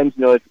oftentimes,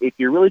 if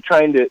you're really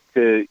trying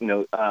to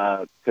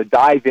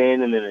dive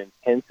in an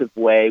intensive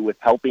way with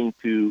helping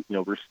to,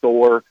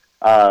 restore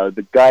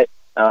the gut,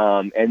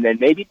 and then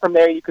maybe from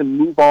there you can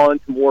move on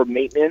to more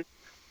maintenance.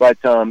 But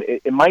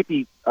it might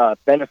be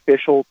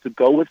beneficial to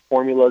go with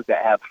formulas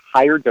that have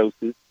higher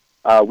doses.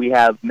 We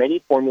have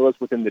many formulas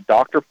within the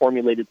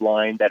doctor-formulated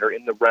line that are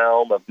in the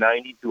realm of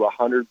 90 to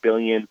 100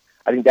 billion.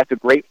 I think that's a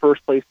great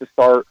first place to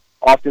start.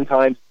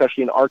 Oftentimes,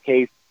 especially in our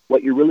case,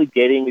 what you're really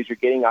getting is you're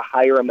getting a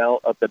higher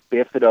amount of the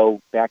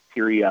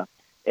bifidobacteria.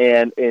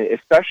 And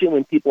especially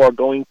when people are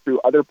going through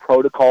other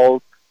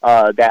protocols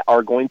that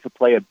are going to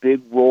play a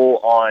big role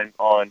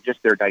on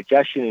just their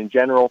digestion in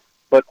general,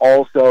 but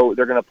also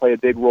they're going to play a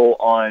big role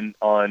on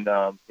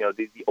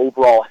the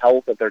overall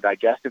health of their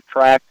digestive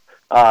tract,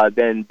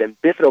 then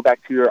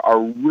bifidobacteria are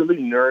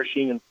really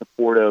nourishing and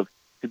supportive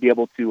to be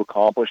able to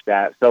accomplish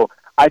that. So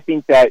I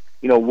think that,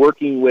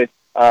 working with,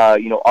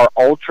 our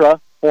Ultra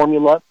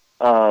formula,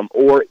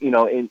 or,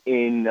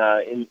 in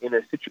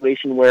a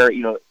situation where,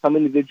 some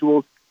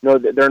individuals,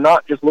 they're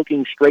not just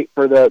looking straight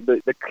for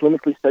the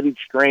clinically studied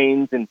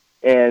strains and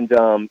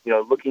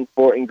looking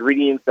for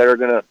ingredients that are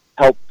going to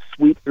help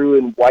sweep through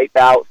and wipe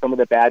out some of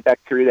the bad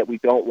bacteria that we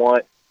don't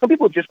want. Some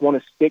people just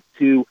want to stick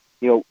to,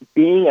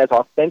 being as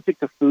authentic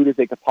to food as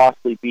they could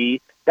possibly be.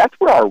 That's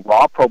where our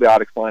raw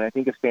probiotics line, I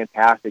think, is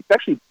fantastic. It's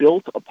actually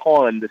built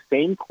upon the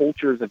same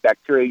cultures of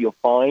bacteria you'll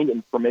find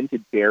in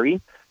fermented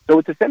dairy. So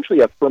it's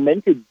essentially a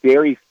fermented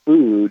dairy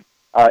food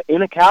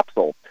in a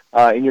capsule.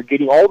 And you're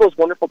getting all those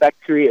wonderful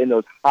bacteria in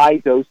those high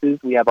doses.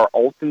 We have our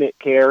Ultimate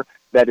Care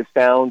that is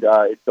found.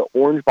 It's the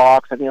orange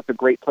box. I think that's a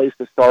great place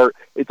to start.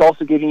 It's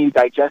also giving you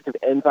digestive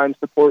enzyme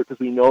support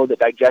because we know that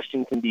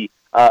digestion can be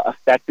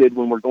affected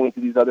when we're going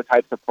through these other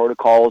types of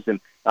protocols. And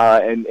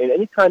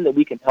any time that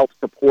we can help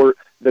support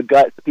the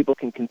gut so people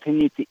can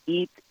continue to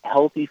eat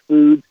healthy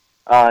foods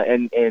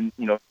and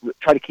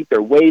try to keep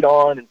their weight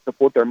on and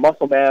support their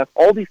muscle mass,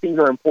 all these things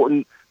are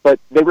important, but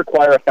they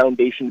require a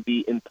foundation to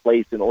be in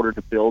place in order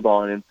to build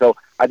on. And so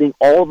I think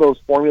all of those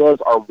formulas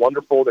are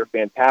wonderful. They're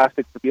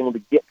fantastic for being able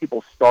to get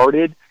people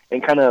started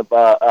and kind of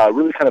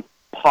really kind of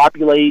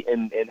populate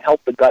and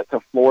help the gut to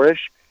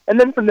flourish. And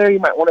then from there, you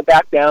might want to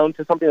back down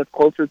to something that's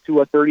closer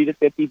to a 30 to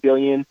 50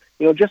 billion,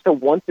 just a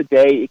once a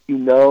day. If you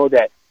know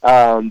that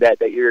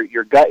that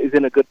your gut is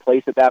in a good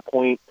place at that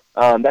point,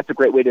 that's a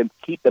great way to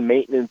keep the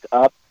maintenance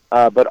up.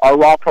 But our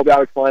raw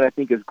probiotics line, I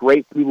think, is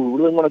great for people who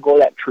really want to go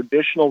that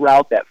traditional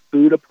route, that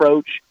food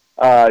approach.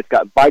 It's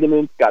got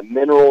vitamins, it's got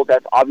minerals.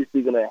 That's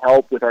obviously going to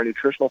help with our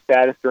nutritional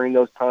status during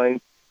those times.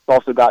 It's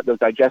also got those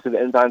digestive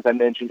enzymes I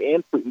mentioned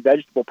and fruit and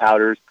vegetable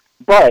powders.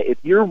 But if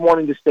you're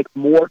wanting to stick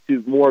more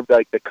of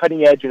like the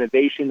cutting edge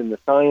innovation and the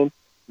science,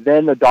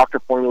 then the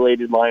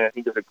doctor-formulated line, I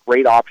think, is a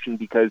great option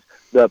because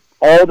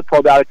all the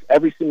probiotics,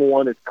 every single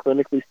one is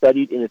clinically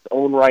studied in its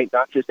own right,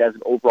 not just as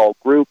an overall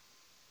group.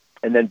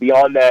 And then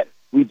beyond that,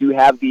 we do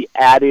have the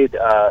added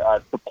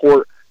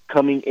support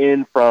coming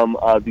in from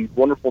these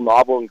wonderful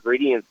novel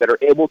ingredients that are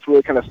able to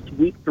really kind of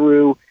sweep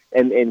through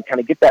and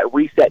kind of get that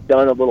reset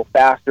done a little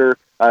faster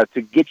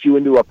to get you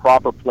into a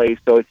proper place.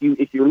 So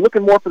if you're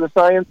looking more for the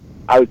science,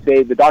 I would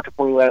say the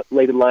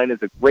doctor-formulated line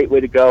is a great way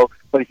to go.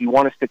 But if you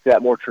want to stick to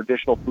that more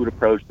traditional food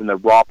approach, then the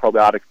raw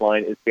probiotics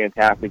line is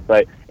fantastic.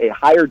 But a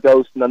higher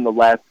dose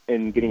nonetheless,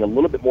 and getting a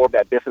little bit more of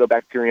that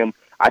bifidobacterium,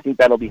 I think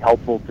that'll be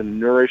helpful to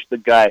nourish the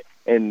gut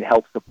and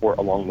help support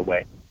along the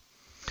way.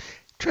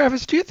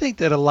 Travis, do you think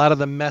that a lot of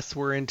the mess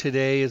we're in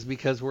today is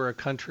because we're a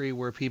country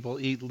where people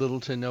eat little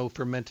to no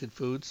fermented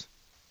foods?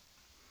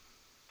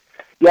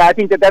 Yeah, I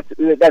think that's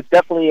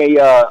definitely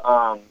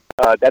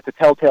that's a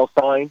telltale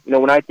sign. You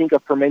know, when I think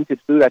of fermented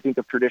food, I think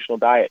of traditional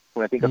diets.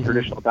 When I think of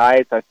traditional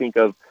diets, I think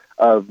of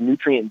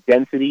nutrient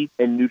density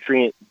and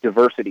nutrient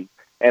diversity.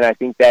 And I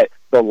think that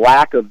the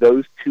lack of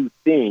those two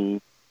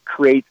things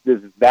creates this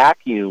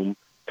vacuum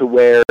to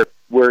where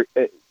we're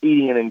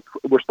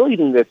still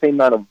eating the same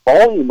amount of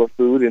volume of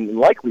food and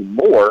likely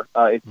more.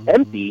 It's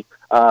empty,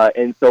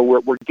 and so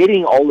we're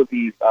getting all of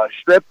these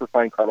strip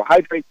refined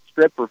carbohydrates,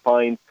 strip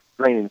refined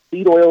grain and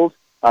seed oils.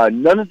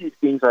 None of these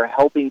things are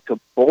helping to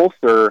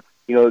bolster,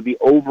 the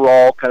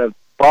overall kind of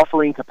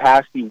buffering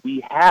capacity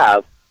we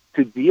have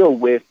to deal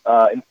with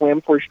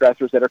inflammatory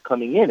stressors that are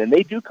coming in, and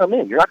they do come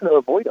in. You're not going to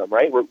avoid them,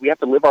 right? We have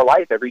to live our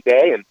life every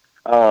day,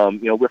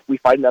 and we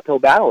fight an uphill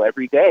battle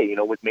every day,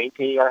 with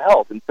maintaining our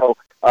health. And so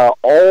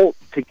all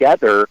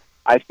together,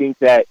 I think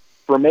that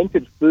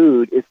fermented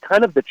food is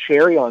kind of the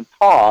cherry on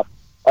top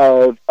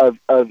of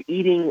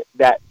eating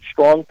that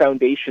strong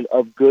foundation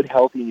of good,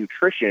 healthy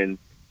nutrition.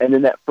 And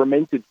then that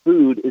fermented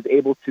food is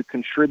able to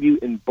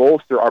contribute and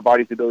bolster our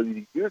body's ability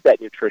to use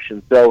that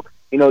nutrition. So,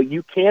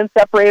 you can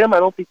separate them. I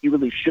don't think you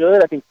really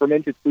should. I think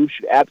fermented food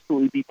should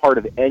absolutely be part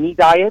of any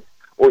diet,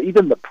 or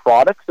even the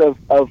products of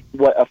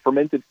what a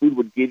fermented food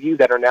would give you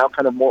that are now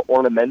kind of more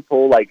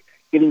ornamental, like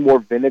getting more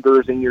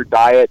vinegars in your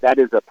diet. That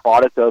is a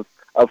product of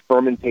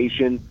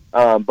fermentation.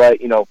 But,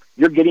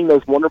 you're getting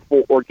those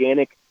wonderful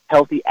organic,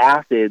 healthy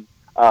acids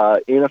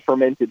in a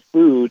fermented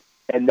food,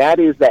 and that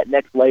is that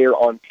next layer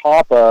on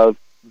top of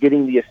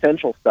getting the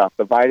essential stuff,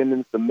 the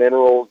vitamins, the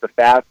minerals, the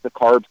fats, the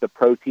carbs, the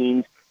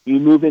proteins. You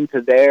move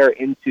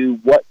into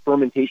what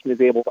fermentation is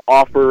able to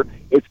offer.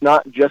 It's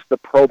not just the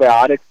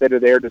probiotics that are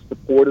there to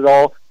support it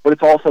all, but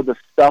it's also the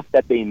stuff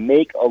that they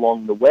make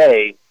along the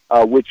way,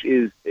 which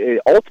is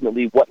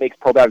ultimately what makes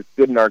probiotics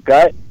good in our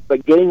gut.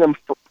 But getting them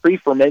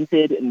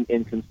pre-fermented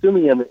and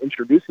consuming them and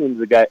introducing them to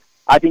the gut,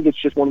 I think it's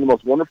just one of the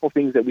most wonderful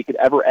things that we could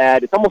ever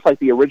add. It's almost like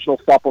the original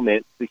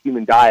supplement to the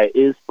human diet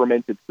is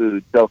fermented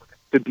food. So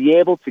to be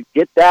able to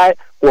get that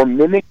or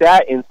mimic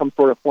that in some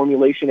sort of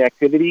formulation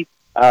activity,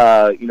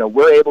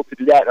 we're able to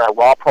do that in our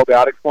raw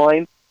probiotics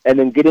line, and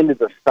then get into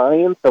the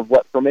science of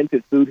what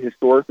fermented food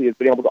historically has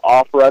been able to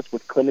offer us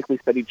with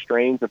clinically studied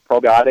strains of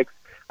probiotics.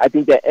 I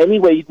think that any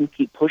way you can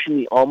keep pushing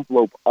the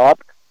envelope up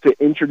to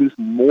introduce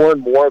more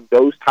and more of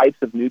those types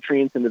of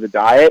nutrients into the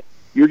diet,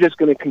 you're just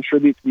going to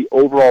contribute to the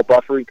overall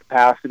buffering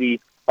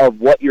capacity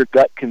of what your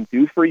gut can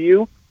do for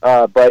you.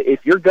 But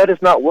if your gut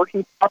is not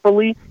working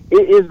properly,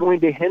 it is going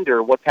to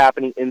hinder what's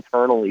happening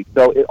internally.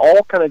 So it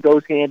all kind of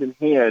goes hand in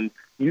hand.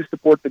 You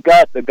support the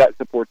gut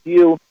supports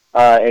you,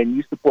 and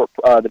you support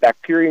the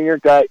bacteria in your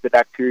gut. The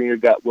bacteria in your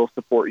gut will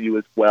support you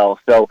as well.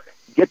 So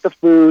get the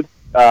food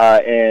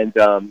and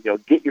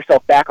get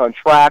yourself back on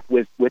track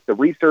with the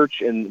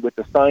research and with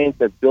the science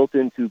that's built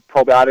into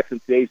probiotics in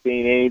today's day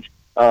and age.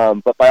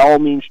 But by all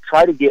means,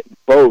 try to get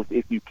both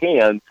if you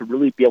can to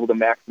really be able to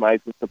maximize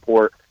and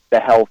support the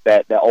health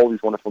that all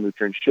these wonderful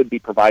nutrients should be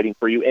providing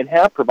for you and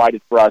have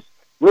provided for us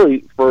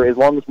really for as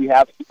long as we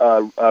have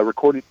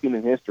recorded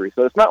human history.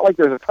 So it's not like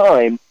there's a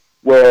time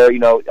where,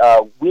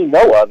 we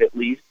know of at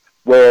least,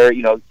 where,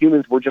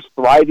 humans were just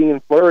thriving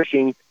and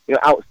flourishing.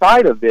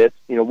 Outside of this,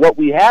 what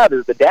we have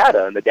is the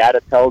data, and the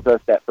data tells us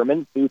that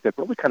fermented foods have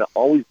really kind of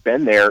always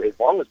been there as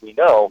long as we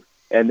know,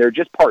 and they're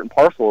just part and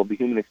parcel of the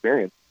human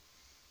experience.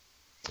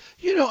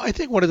 I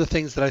think one of the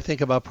things that I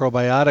think about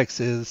probiotics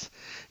is,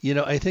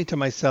 I think to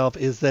myself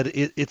is that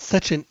it's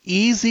such an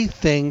easy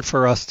thing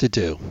for us to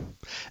do,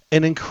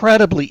 an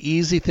incredibly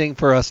easy thing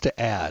for us to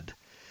add.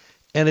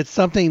 And it's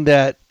something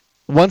that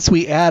once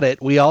we add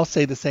it, we all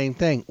say the same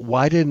thing.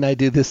 Why didn't I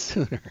do this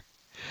sooner?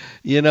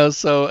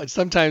 So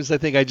sometimes I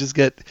think I just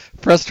get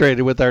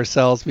frustrated with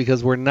ourselves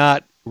because we're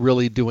not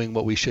really doing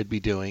what we should be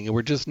doing, and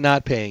we're just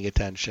not paying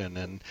attention.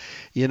 And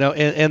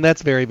and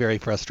that's very, very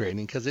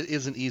frustrating because it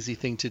is an easy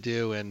thing to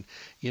do. And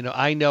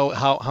I know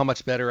how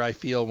much better I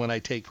feel when I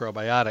take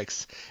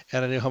probiotics,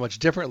 and I know how much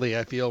differently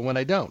I feel when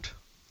I don't.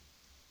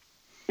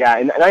 Yeah,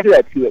 and I do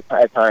that too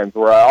at times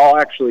where I'll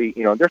actually,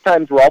 there's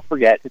times where I'll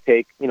forget to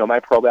take, my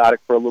probiotic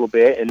for a little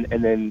bit,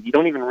 and then you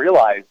don't even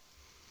realize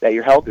that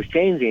your health is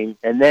changing,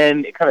 and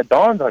then it kind of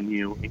dawns on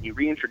you, and you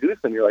reintroduce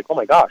them, you're like, oh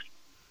my gosh,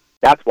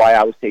 that's why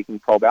I was taking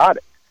probiotics.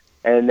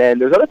 And then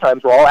there's other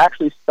times where I'll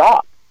actually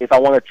stop if I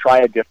want to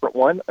try a different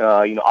one.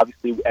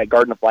 Obviously at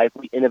Garden of Life,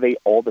 we innovate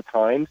all the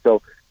time,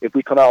 so if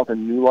we come out with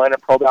a new line of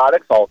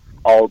probiotics,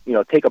 I'll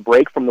take a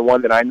break from the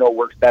one that I know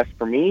works best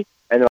for me,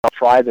 and then I'll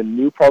try the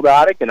new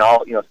probiotic, and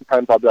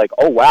sometimes I'll be like,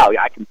 oh wow,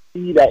 I can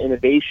see that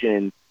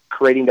innovation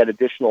creating that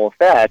additional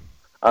effect.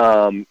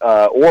 Or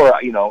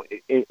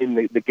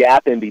in the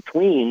gap in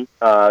between,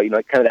 kind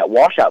of that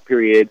washout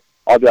period,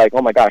 I'll be like,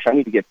 oh my gosh, I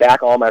need to get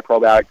back on my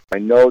probiotics. I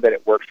know that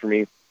it works for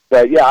me.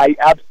 But yeah, I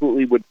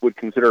absolutely would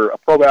consider a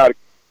probiotic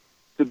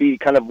to be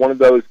kind of one of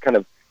those kind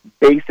of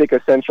basic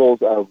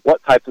essentials of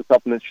what types of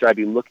supplements should I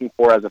be looking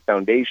for as a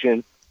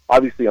foundation.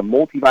 Obviously, a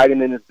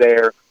multivitamin is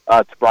there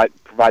to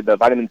provide the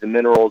vitamins and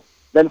minerals.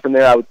 Then from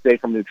there, I would say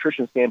from a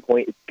nutrition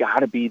standpoint, it's got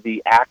to be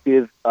the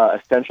active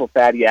essential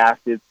fatty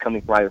acids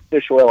coming from either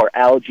fish oil or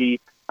algae.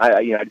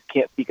 I just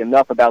can't speak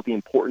enough about the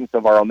importance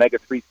of our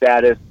omega-3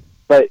 status.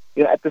 But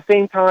at the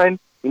same time,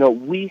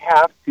 we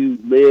have to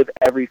live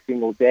every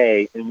single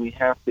day, and we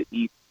have to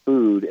eat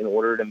food in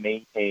order to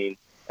maintain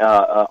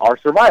our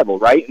survival,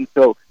 right? And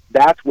so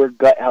that's where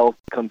gut health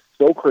becomes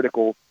so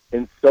critical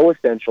and so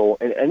essential.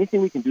 And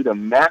anything we can do to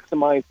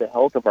maximize the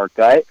health of our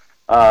gut,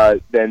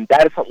 then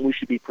that is something we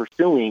should be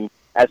pursuing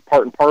as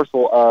part and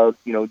parcel of,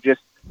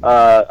 just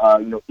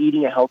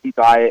eating a healthy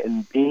diet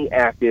and being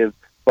active.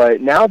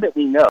 But now that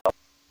we know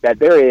that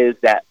there is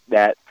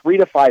that 3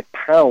 to 5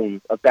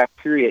 pounds of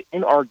bacteria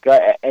in our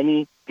gut at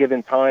any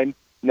given time,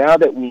 now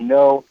that we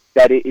know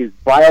that it is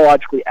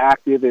biologically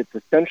active, it's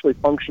essentially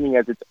functioning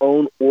as its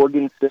own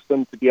organ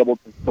system to be able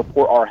to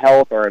support our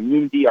health, our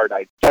immunity, our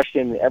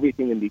digestion, and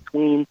everything in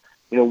between.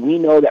 We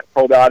know that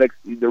probiotics,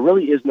 there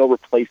really is no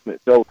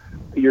replacement. So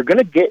you're going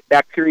to get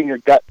bacteria in your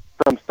gut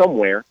from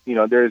somewhere.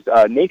 There's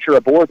nature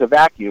abhors a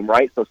vacuum,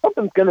 right? So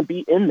something's going to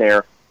be in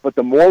there, but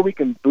the more we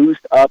can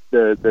boost up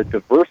the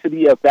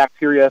diversity of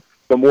bacteria,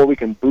 the more we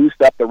can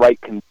boost up the right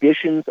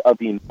conditions of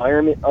the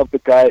environment of the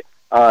gut,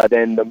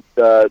 then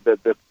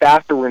the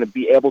faster we're going to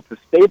be able to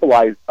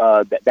stabilize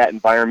that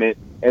environment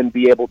and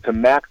be able to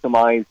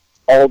maximize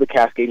all the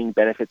cascading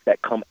benefits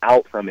that come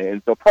out from it.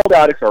 And so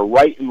probiotics are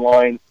right in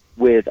line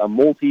with a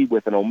multi,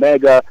 with an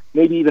omega,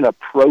 maybe even a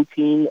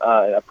protein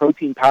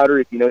powder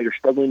if you're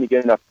struggling to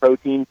get enough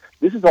protein.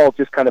 This is all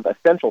just kind of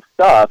essential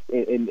stuff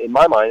in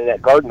my mind. And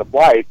at Garden of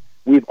Life,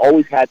 we've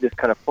always had this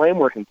kind of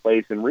framework in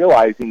place and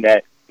realizing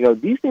that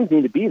these things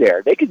need to be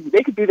there. They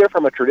could be there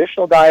from a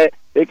traditional diet.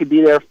 They could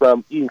be there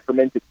from eating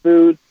fermented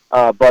food.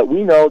 But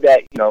we know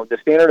that the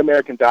standard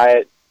American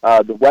diet,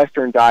 the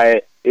Western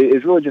diet,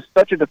 is really just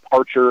such a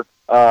departure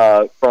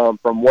from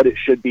what it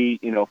should be,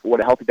 for what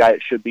a healthy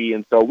diet should be.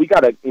 And so we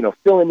got to,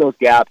 fill in those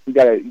gaps. We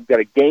got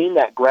to gain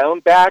that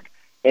ground back.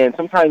 And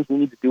sometimes we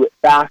need to do it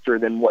faster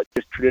than what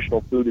just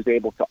traditional food is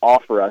able to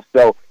offer us.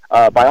 So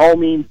by all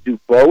means, do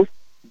both.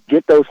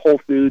 Get those whole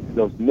foods,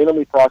 those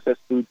minimally processed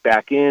foods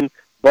back in,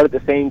 but at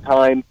the same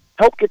time,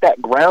 help get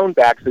that ground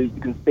back so you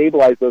can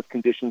stabilize those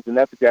conditions. And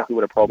that's exactly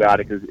what a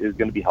probiotic is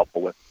going to be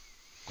helpful with.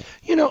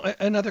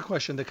 Another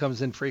question that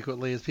comes in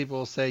frequently is people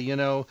will say,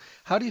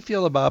 how do you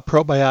feel about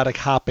probiotic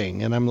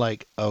hopping? And I'm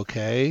like,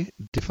 okay,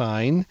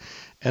 define.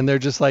 And they're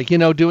just like,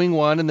 doing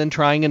one and then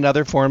trying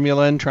another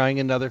formula and trying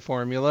another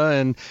formula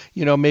and,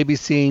 maybe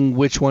seeing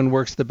which one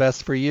works the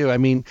best for you. I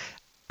mean,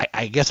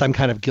 I guess I'm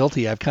kind of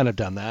guilty. I've kind of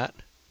done that.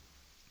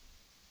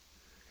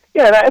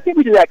 Yeah, and I think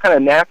we do that kind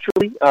of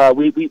naturally.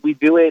 We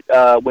do it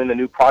when a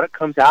new product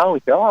comes out, and we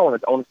say, I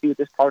want to see what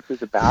this product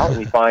is about. And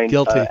we find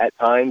at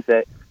times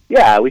that, we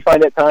all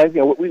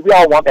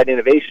want that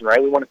innovation,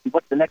 right? We want to see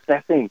what's the next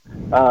best thing.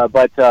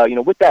 But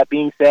with that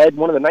being said,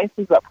 one of the nice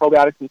things about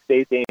probiotics in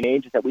today's day and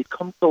age is that we've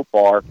come so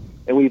far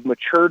and we've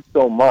matured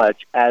so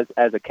much as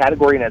a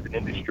category and as an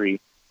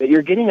industry that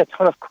you're getting a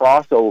ton of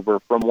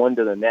crossover from one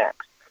to the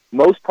next.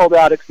 Most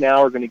probiotics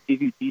now are going to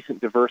give you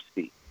decent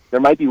diversity. There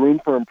might be room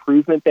for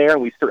improvement there,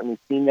 and we've certainly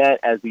seen that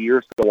as the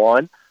years go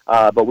on.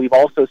 But we've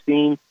also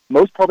seen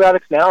most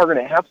probiotics now are going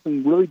to have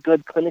some really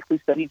good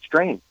clinically studied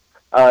strains.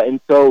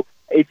 And so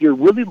if you're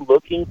really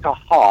looking to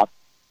hop,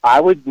 I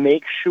would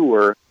make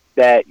sure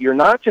that you're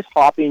not just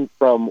hopping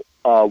from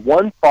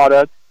one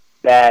product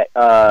that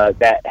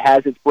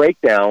has its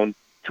breakdown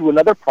to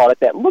another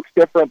product that looks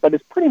different but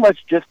is pretty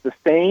much just the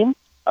same.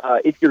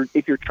 If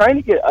you're trying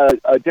to get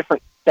a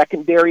different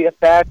secondary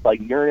effect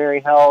like urinary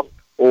health,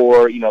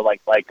 or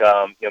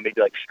maybe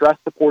like stress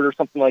support or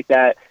something like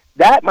that,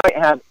 that might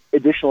have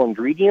additional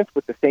ingredients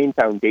with the same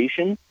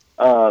foundation,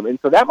 and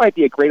so that might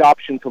be a great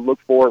option to look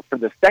for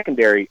the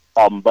secondary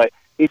problem. But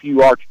if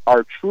you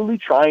are truly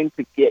trying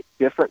to get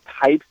different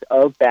types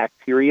of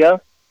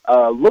bacteria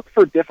look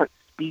for different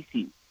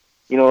species.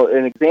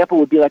 An example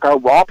would be like our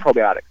raw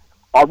probiotics.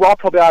 Our raw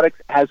probiotics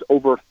has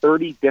over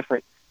 30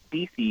 different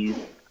species,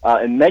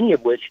 and many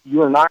of which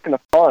you are not going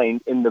to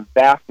find in the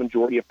vast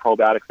majority of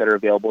probiotics that are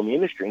available in the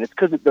industry. And it's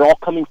because they're all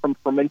coming from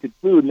fermented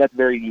food, and that's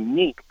very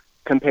unique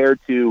compared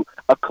to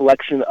a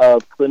collection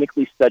of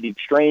clinically studied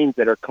strains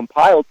that are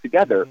compiled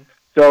together. Mm-hmm.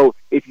 So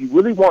if you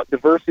really want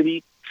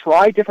diversity,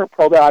 try different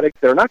probiotics.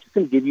 They're not just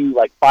going to give you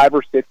like 5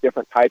 or 6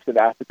 different types of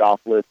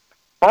Acidophilus.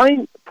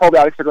 Find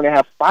probiotics that are going to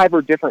have 5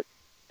 or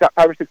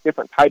 6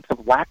 different types of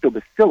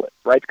lactobacillus,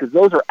 right? Because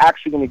those are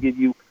actually going to give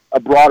you a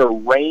broader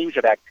range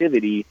of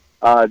activity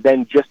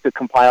than just to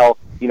compile,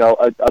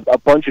 a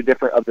bunch of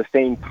different of the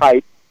same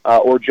type,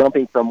 or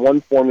jumping from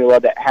one formula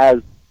that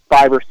has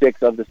 5 or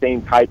 6 of the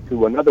same type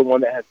to another one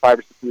that has 5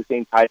 or 6 of the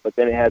same type, but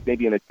then it has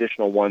maybe an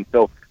additional one.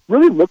 So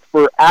really look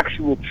for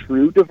actual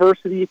true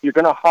diversity if you're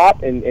going to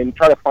hop and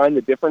try to find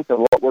the difference of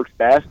what works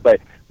best.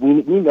 But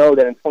we know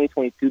that in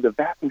 2022, the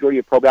vast majority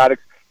of probiotics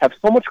have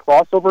so much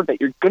crossover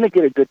that you're going to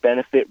get a good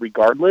benefit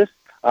regardless.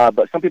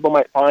 But some people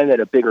might find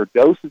that a bigger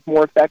dose is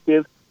more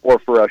effective, or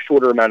for a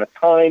shorter amount of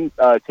time,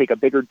 take a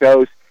bigger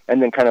dose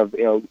and then kind of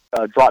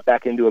drop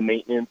back into a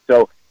maintenance.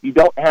 So you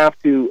don't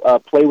have to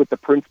play with the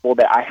principle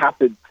that I have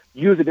to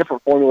use a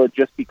different formula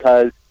just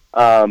because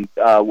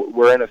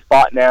we're in a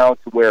spot now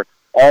to where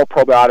all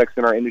probiotics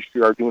in our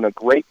industry are doing a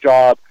great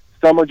job.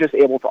 Some are just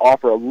able to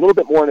offer a little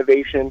bit more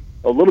innovation,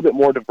 a little bit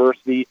more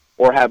diversity,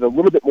 or have a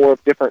little bit more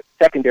of different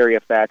secondary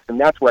effects, and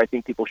that's where I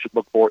think people should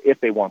look for if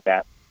they want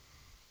that.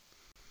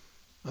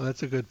 Well,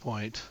 that's a good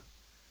point.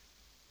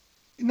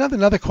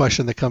 Another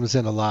question that comes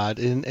in a lot,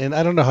 and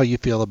I don't know how you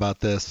feel about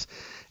this,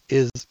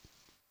 is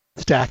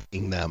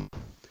stacking them.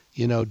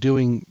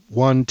 Doing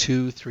 1,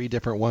 2, 3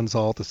 different ones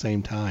all at the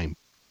same time.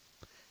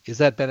 Is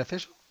that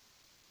beneficial?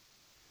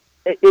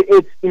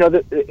 It's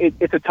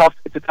a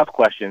tough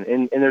question,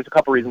 and there's a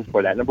couple reasons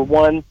for that. Number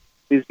one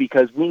is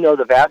because we know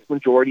the vast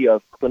majority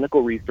of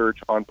clinical research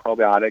on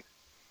probiotics,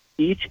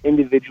 each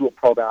individual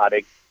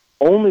probiotic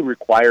only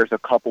requires a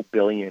couple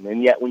billion,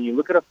 and yet when you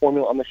look at a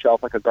formula on the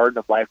shelf like a Garden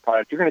of Life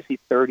product, you're going to see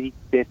 30,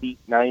 50,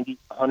 90,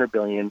 100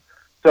 billion.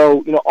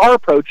 So, our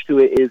approach to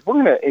it is we're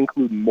going to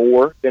include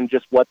more than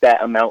just what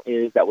that amount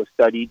is that was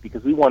studied,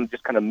 because we want to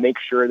just kind of make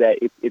sure that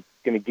it's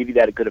going to give you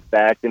that a good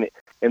effect.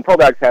 And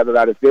probiotics have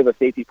about as good of a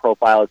safety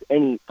profile as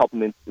any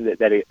supplement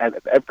that it has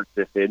ever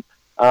existed.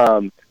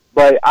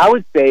 But I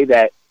would say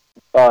that,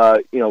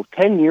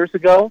 10 years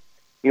ago,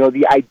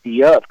 the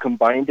idea of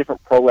combining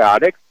different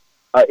probiotics,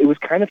 it was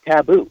kind of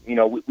taboo.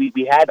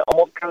 We had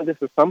almost kind of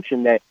this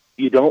assumption that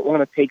you don't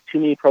want to take too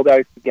many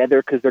probiotics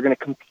together because they're going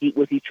to compete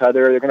with each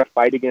other, they're going to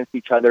fight against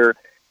each other.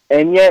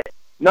 And yet,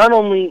 not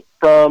only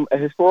from a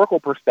historical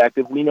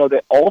perspective, we know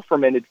that all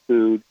fermented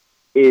food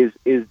is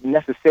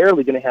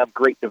necessarily going to have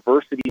great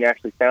diversity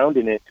actually found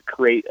in it to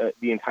create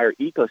the entire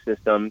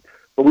ecosystem,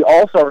 but we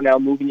also are now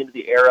moving into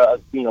the era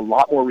of seeing a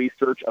lot more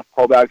research of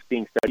probiotics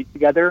being studied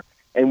together.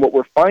 And what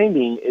we're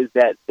finding is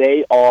that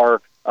they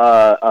are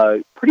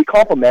pretty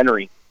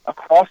complementary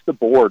across the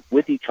board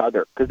with each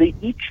other, because they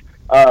each,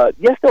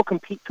 yes, they'll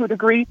compete to a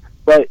degree,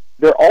 but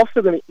they're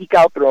also going to eke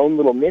out their own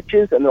little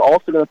niches, and they're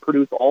also going to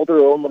produce all their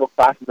own little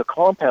classes of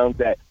compounds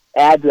that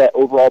add to that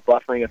overall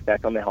buffering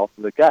effect on the health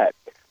of the gut.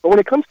 But when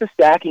it comes to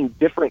stacking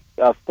different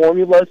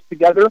formulas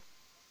together,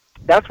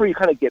 that's where you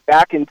kind of get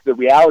back into the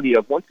reality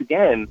of, once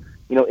again,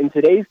 in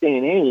today's day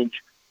and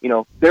age,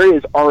 there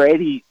is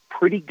already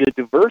pretty good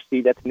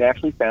diversity that's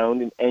naturally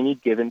found in any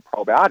given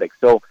probiotic.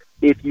 So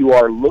if you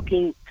are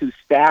looking to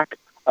stack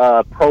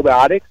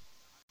probiotics,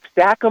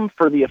 stack them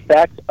for the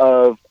effects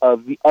of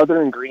the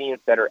other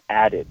ingredients that are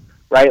added,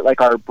 right?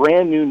 Like our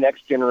brand new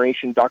next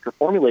generation doctor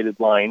formulated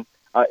line,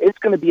 it's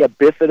going to be a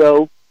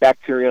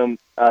bifidobacterium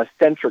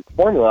centric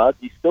formula.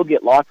 You still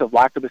get lots of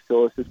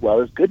lactobacillus as well.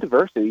 There's good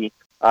diversity.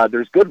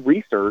 There's good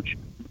research,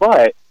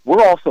 but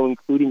we're also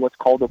including what's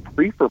called a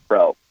Prefer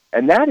Pro,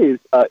 and that is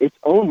its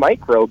own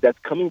microbe that's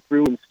coming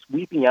through and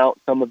sweeping out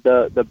some of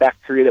the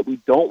bacteria that we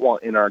don't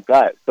want in our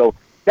gut. So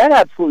that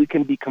absolutely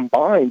can be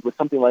combined with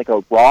something like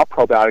a raw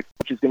probiotic,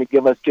 which is going to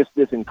give us just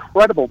this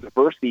incredible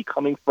diversity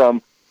coming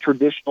from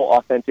traditional,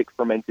 authentic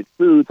fermented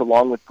foods,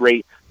 along with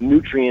great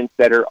nutrients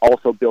that are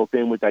also built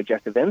in with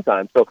digestive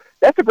enzymes. So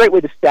that's a great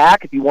way to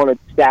stack if you want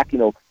to stack,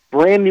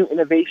 brand new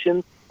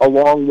innovations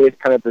along with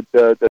kind of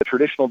the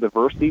traditional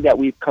diversity that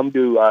we've come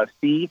to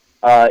see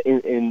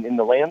in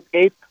the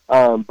landscape.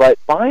 But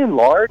by and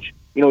large,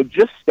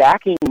 just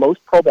stacking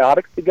most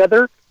probiotics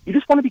together, you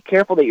just want to be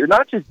careful that you're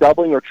not just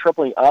doubling or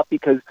tripling up,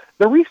 because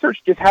the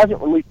research just hasn't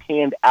really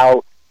panned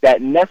out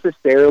that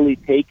necessarily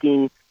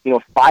taking,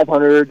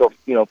 500 or,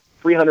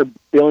 300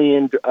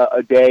 billion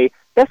a day,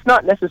 that's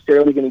not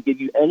necessarily going to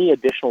give you any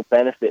additional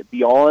benefit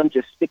beyond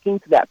just sticking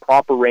to that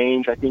proper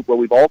range, I think, where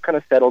we've all kind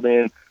of settled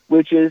in,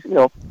 which is,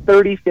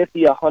 30,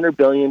 50, 100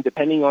 billion,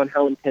 depending on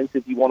how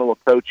intensive you want to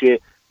approach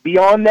it.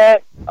 Beyond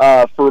that,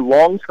 for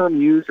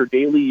long-term use or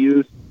daily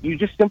use, you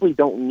just simply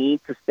don't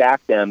need to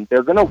stack them.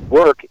 They're going to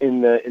work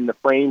in the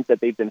frames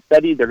that they've been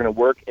studied. They're going to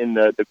work in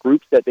the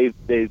groups that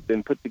they've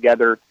been put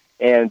together.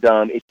 And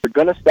if you're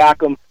going to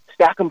stack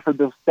them for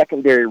those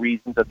secondary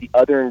reasons of the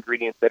other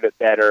ingredients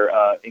that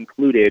are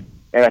included.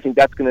 And I think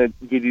that's going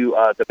to give you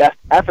the best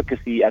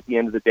efficacy at the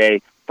end of the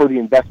day for the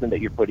investment that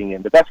you're putting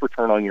in, the best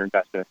return on your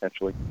investment,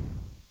 essentially.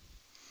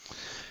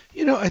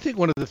 I think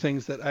one of the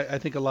things that I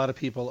think a lot of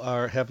people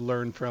have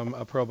learned from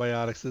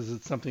probiotics is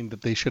it's something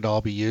that they should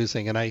all be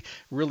using. And I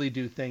really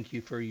do thank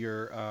you for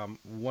your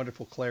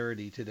wonderful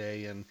clarity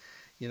today and,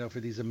 for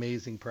these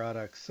amazing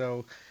products.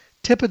 So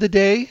tip of the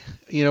day,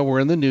 we're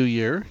in the new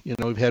year.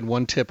 We've had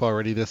one tip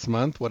already this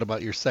month. What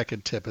about your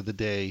second tip of the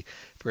day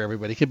for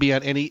everybody? It could be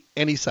on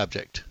any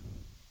subject.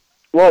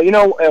 Well,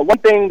 one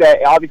thing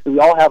that obviously we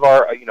all have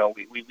our,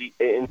 we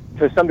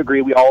to some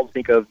degree we all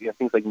think of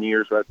things like New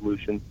Year's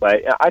resolutions.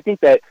 But I think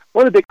that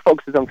one of the big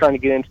focuses I'm trying to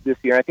get into this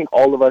year, and I think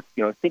all of us,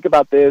 think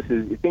about this,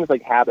 is things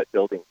like habit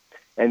building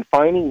and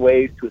finding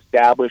ways to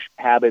establish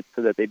habits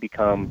so that they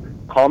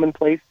become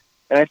commonplace.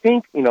 And I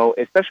think,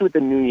 especially with the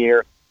new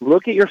year,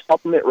 look at your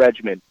supplement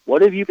regimen.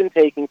 What have you been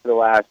taking for the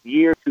last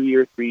year, 2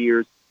 years, 3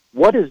 years?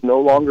 What is no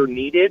longer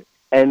needed?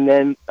 And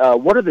then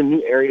what are the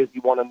new areas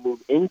you want to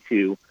move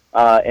into?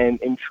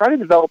 And try to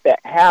develop that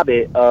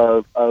habit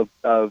of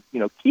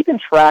keeping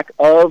track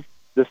of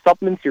the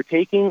supplements you're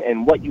taking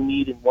and what you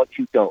need and what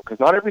you don't. Because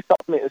not every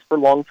supplement is for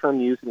long-term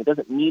use, and it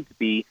doesn't need to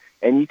be.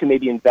 And you can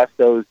maybe invest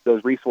those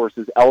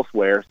resources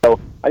elsewhere. So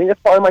I think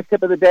that's probably my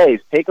tip of the day: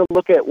 is take a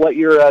look at what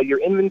your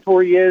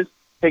inventory is.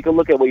 Take a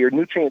look at what your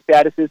nutrient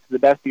status is to the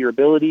best of your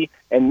ability,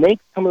 and make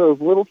some of those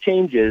little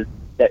changes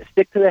that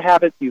stick to the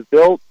habits you've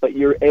built, but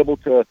you're able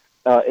to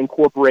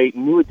incorporate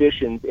new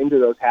additions into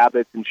those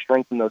habits and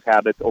strengthen those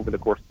habits over the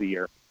course of the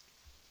year.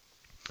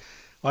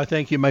 Well,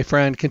 thank you, my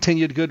friend.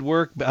 Continued good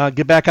work.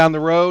 Get back on the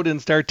road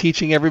and start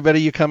teaching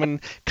everybody you come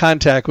in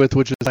contact with,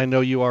 which is, I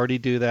know you already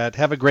do that.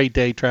 Have a great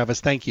day,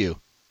 Travis. Thank you.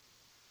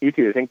 You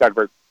too. Thanks, Dr.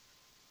 Berg.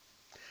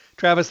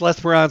 Travis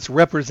Lesperance,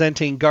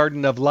 representing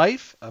Garden of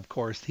Life. Of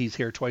course, he's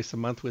here twice a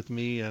month with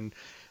me, and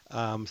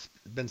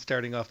been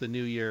starting off the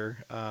new year.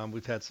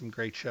 We've had some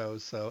great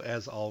shows, so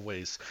as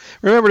always.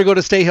 Remember to go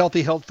to Stay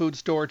Healthy Health Food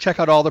Store. Check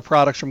out all the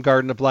products from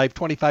Garden of Life,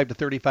 25 to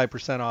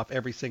 35% off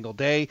every single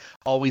day.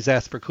 Always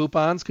ask for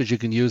coupons because you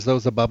can use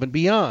those above and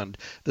beyond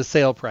the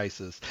sale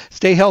prices.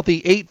 Stay Healthy,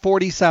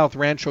 840 South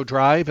Rancho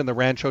Drive in the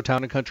Rancho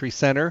Town and Country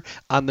Center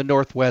on the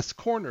northwest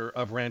corner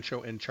of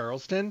Rancho and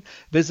Charleston.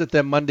 Visit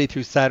them Monday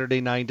through Saturday,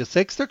 9 to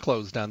 6. They're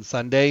closed on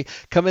Sunday.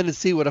 Come in and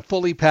see what a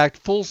fully packed,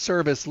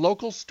 full-service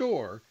local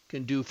store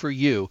can do for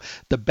you.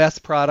 The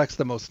best products,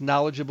 the most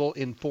knowledgeable,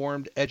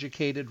 informed,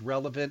 educated,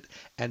 relevant,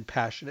 and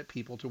passionate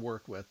people to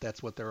work with.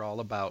 That's what they're all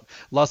about.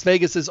 Las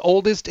Vegas's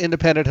oldest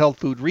independent health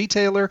food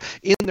retailer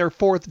in their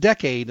 4th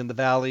decade in the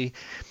Valley.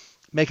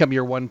 Make them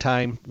your one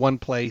time, one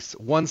place,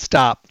 one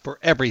stop for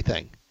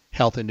everything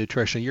health and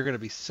nutrition. You're going to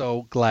be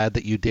so glad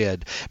that you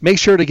did. Make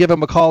sure to give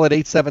them a call at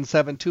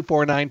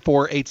 877-2494,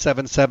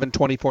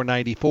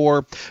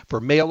 877-2494 for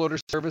mail order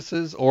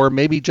services, or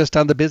maybe just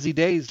on the busy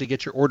days to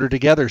get your order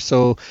together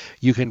so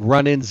you can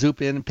run in,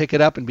 zoop in, pick it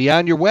up, and be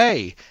on your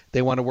way.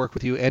 They want to work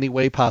with you any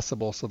way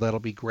possible, so that'll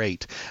be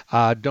great.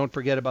 Don't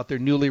forget about their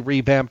newly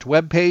revamped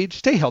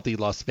webpage,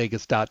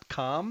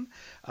 stayhealthylasvegas.com.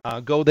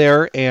 Go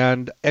there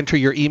and enter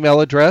your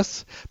email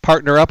address,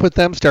 partner up with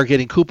them, start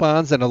getting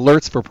coupons and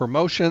alerts for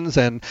promotions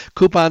and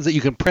coupons that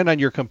you can print on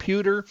your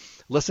computer.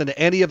 Listen to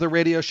any of the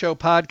radio show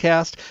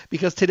podcast,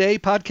 because today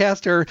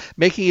podcasts are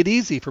making it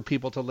easy for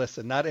people to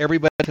listen. Not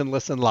everybody can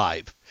listen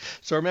live.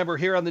 So remember,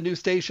 here on the new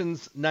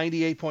stations,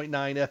 98.9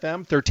 FM,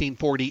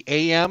 1340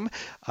 AM,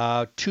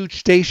 2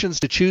 stations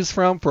to choose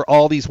from for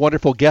all these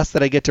wonderful guests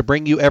that I get to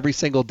bring you every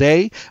single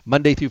day,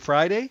 Monday through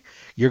Friday.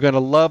 You're going to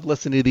love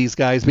listening to these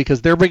guys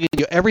because they're bringing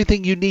you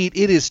everything you need.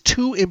 It is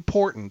too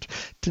important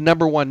to,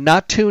 number one,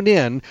 not tune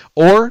in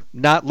or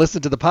not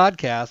listen to the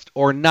podcast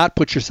or not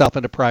put yourself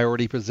in a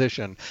priority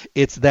position.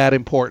 It's that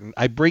important.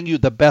 I bring you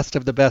the best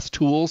of the best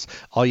tools.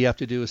 All you have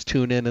to do is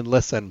tune in and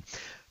listen.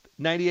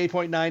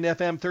 98.9 FM,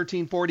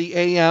 1340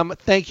 AM.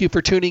 Thank you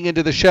for tuning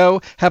into the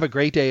show. Have a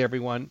great day,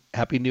 everyone.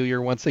 Happy New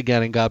Year once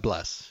again, and God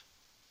bless.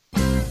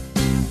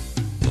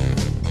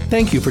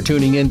 Thank you for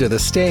tuning in to the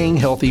Staying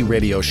Healthy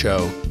Radio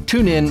Show.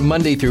 Tune in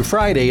Monday through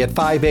Friday at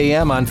 5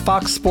 a.m. on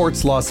Fox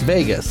Sports Las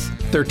Vegas,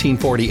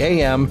 1340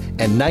 AM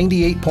and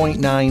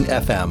 98.9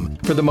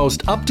 FM for the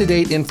most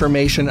up-to-date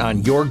information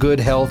on your good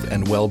health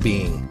and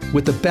well-being.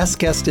 With the best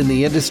guests in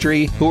the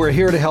industry who are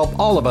here to help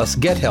all of us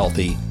get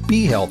healthy,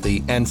 be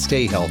healthy, and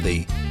stay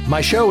healthy.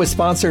 My show is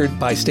sponsored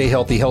by Stay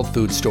Healthy Health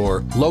Food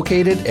Store,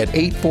 located at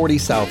 840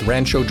 South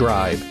Rancho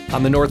Drive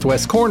on the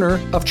northwest corner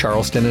of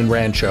Charleston and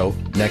Rancho,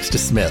 next to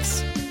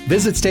Smith's.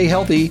 Visit Stay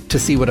Healthy to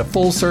see what a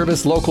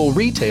full-service local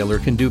retailer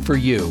can do for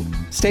you.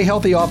 Stay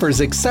Healthy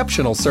offers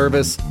exceptional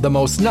service, the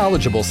most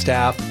knowledgeable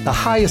staff, the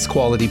highest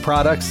quality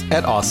products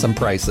at awesome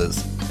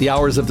prices. The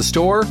hours of the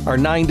store are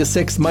 9 to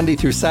 6 Monday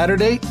through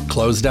Saturday,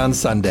 closed on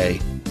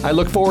Sunday. I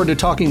look forward to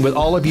talking with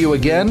all of you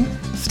again.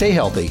 Stay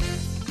healthy.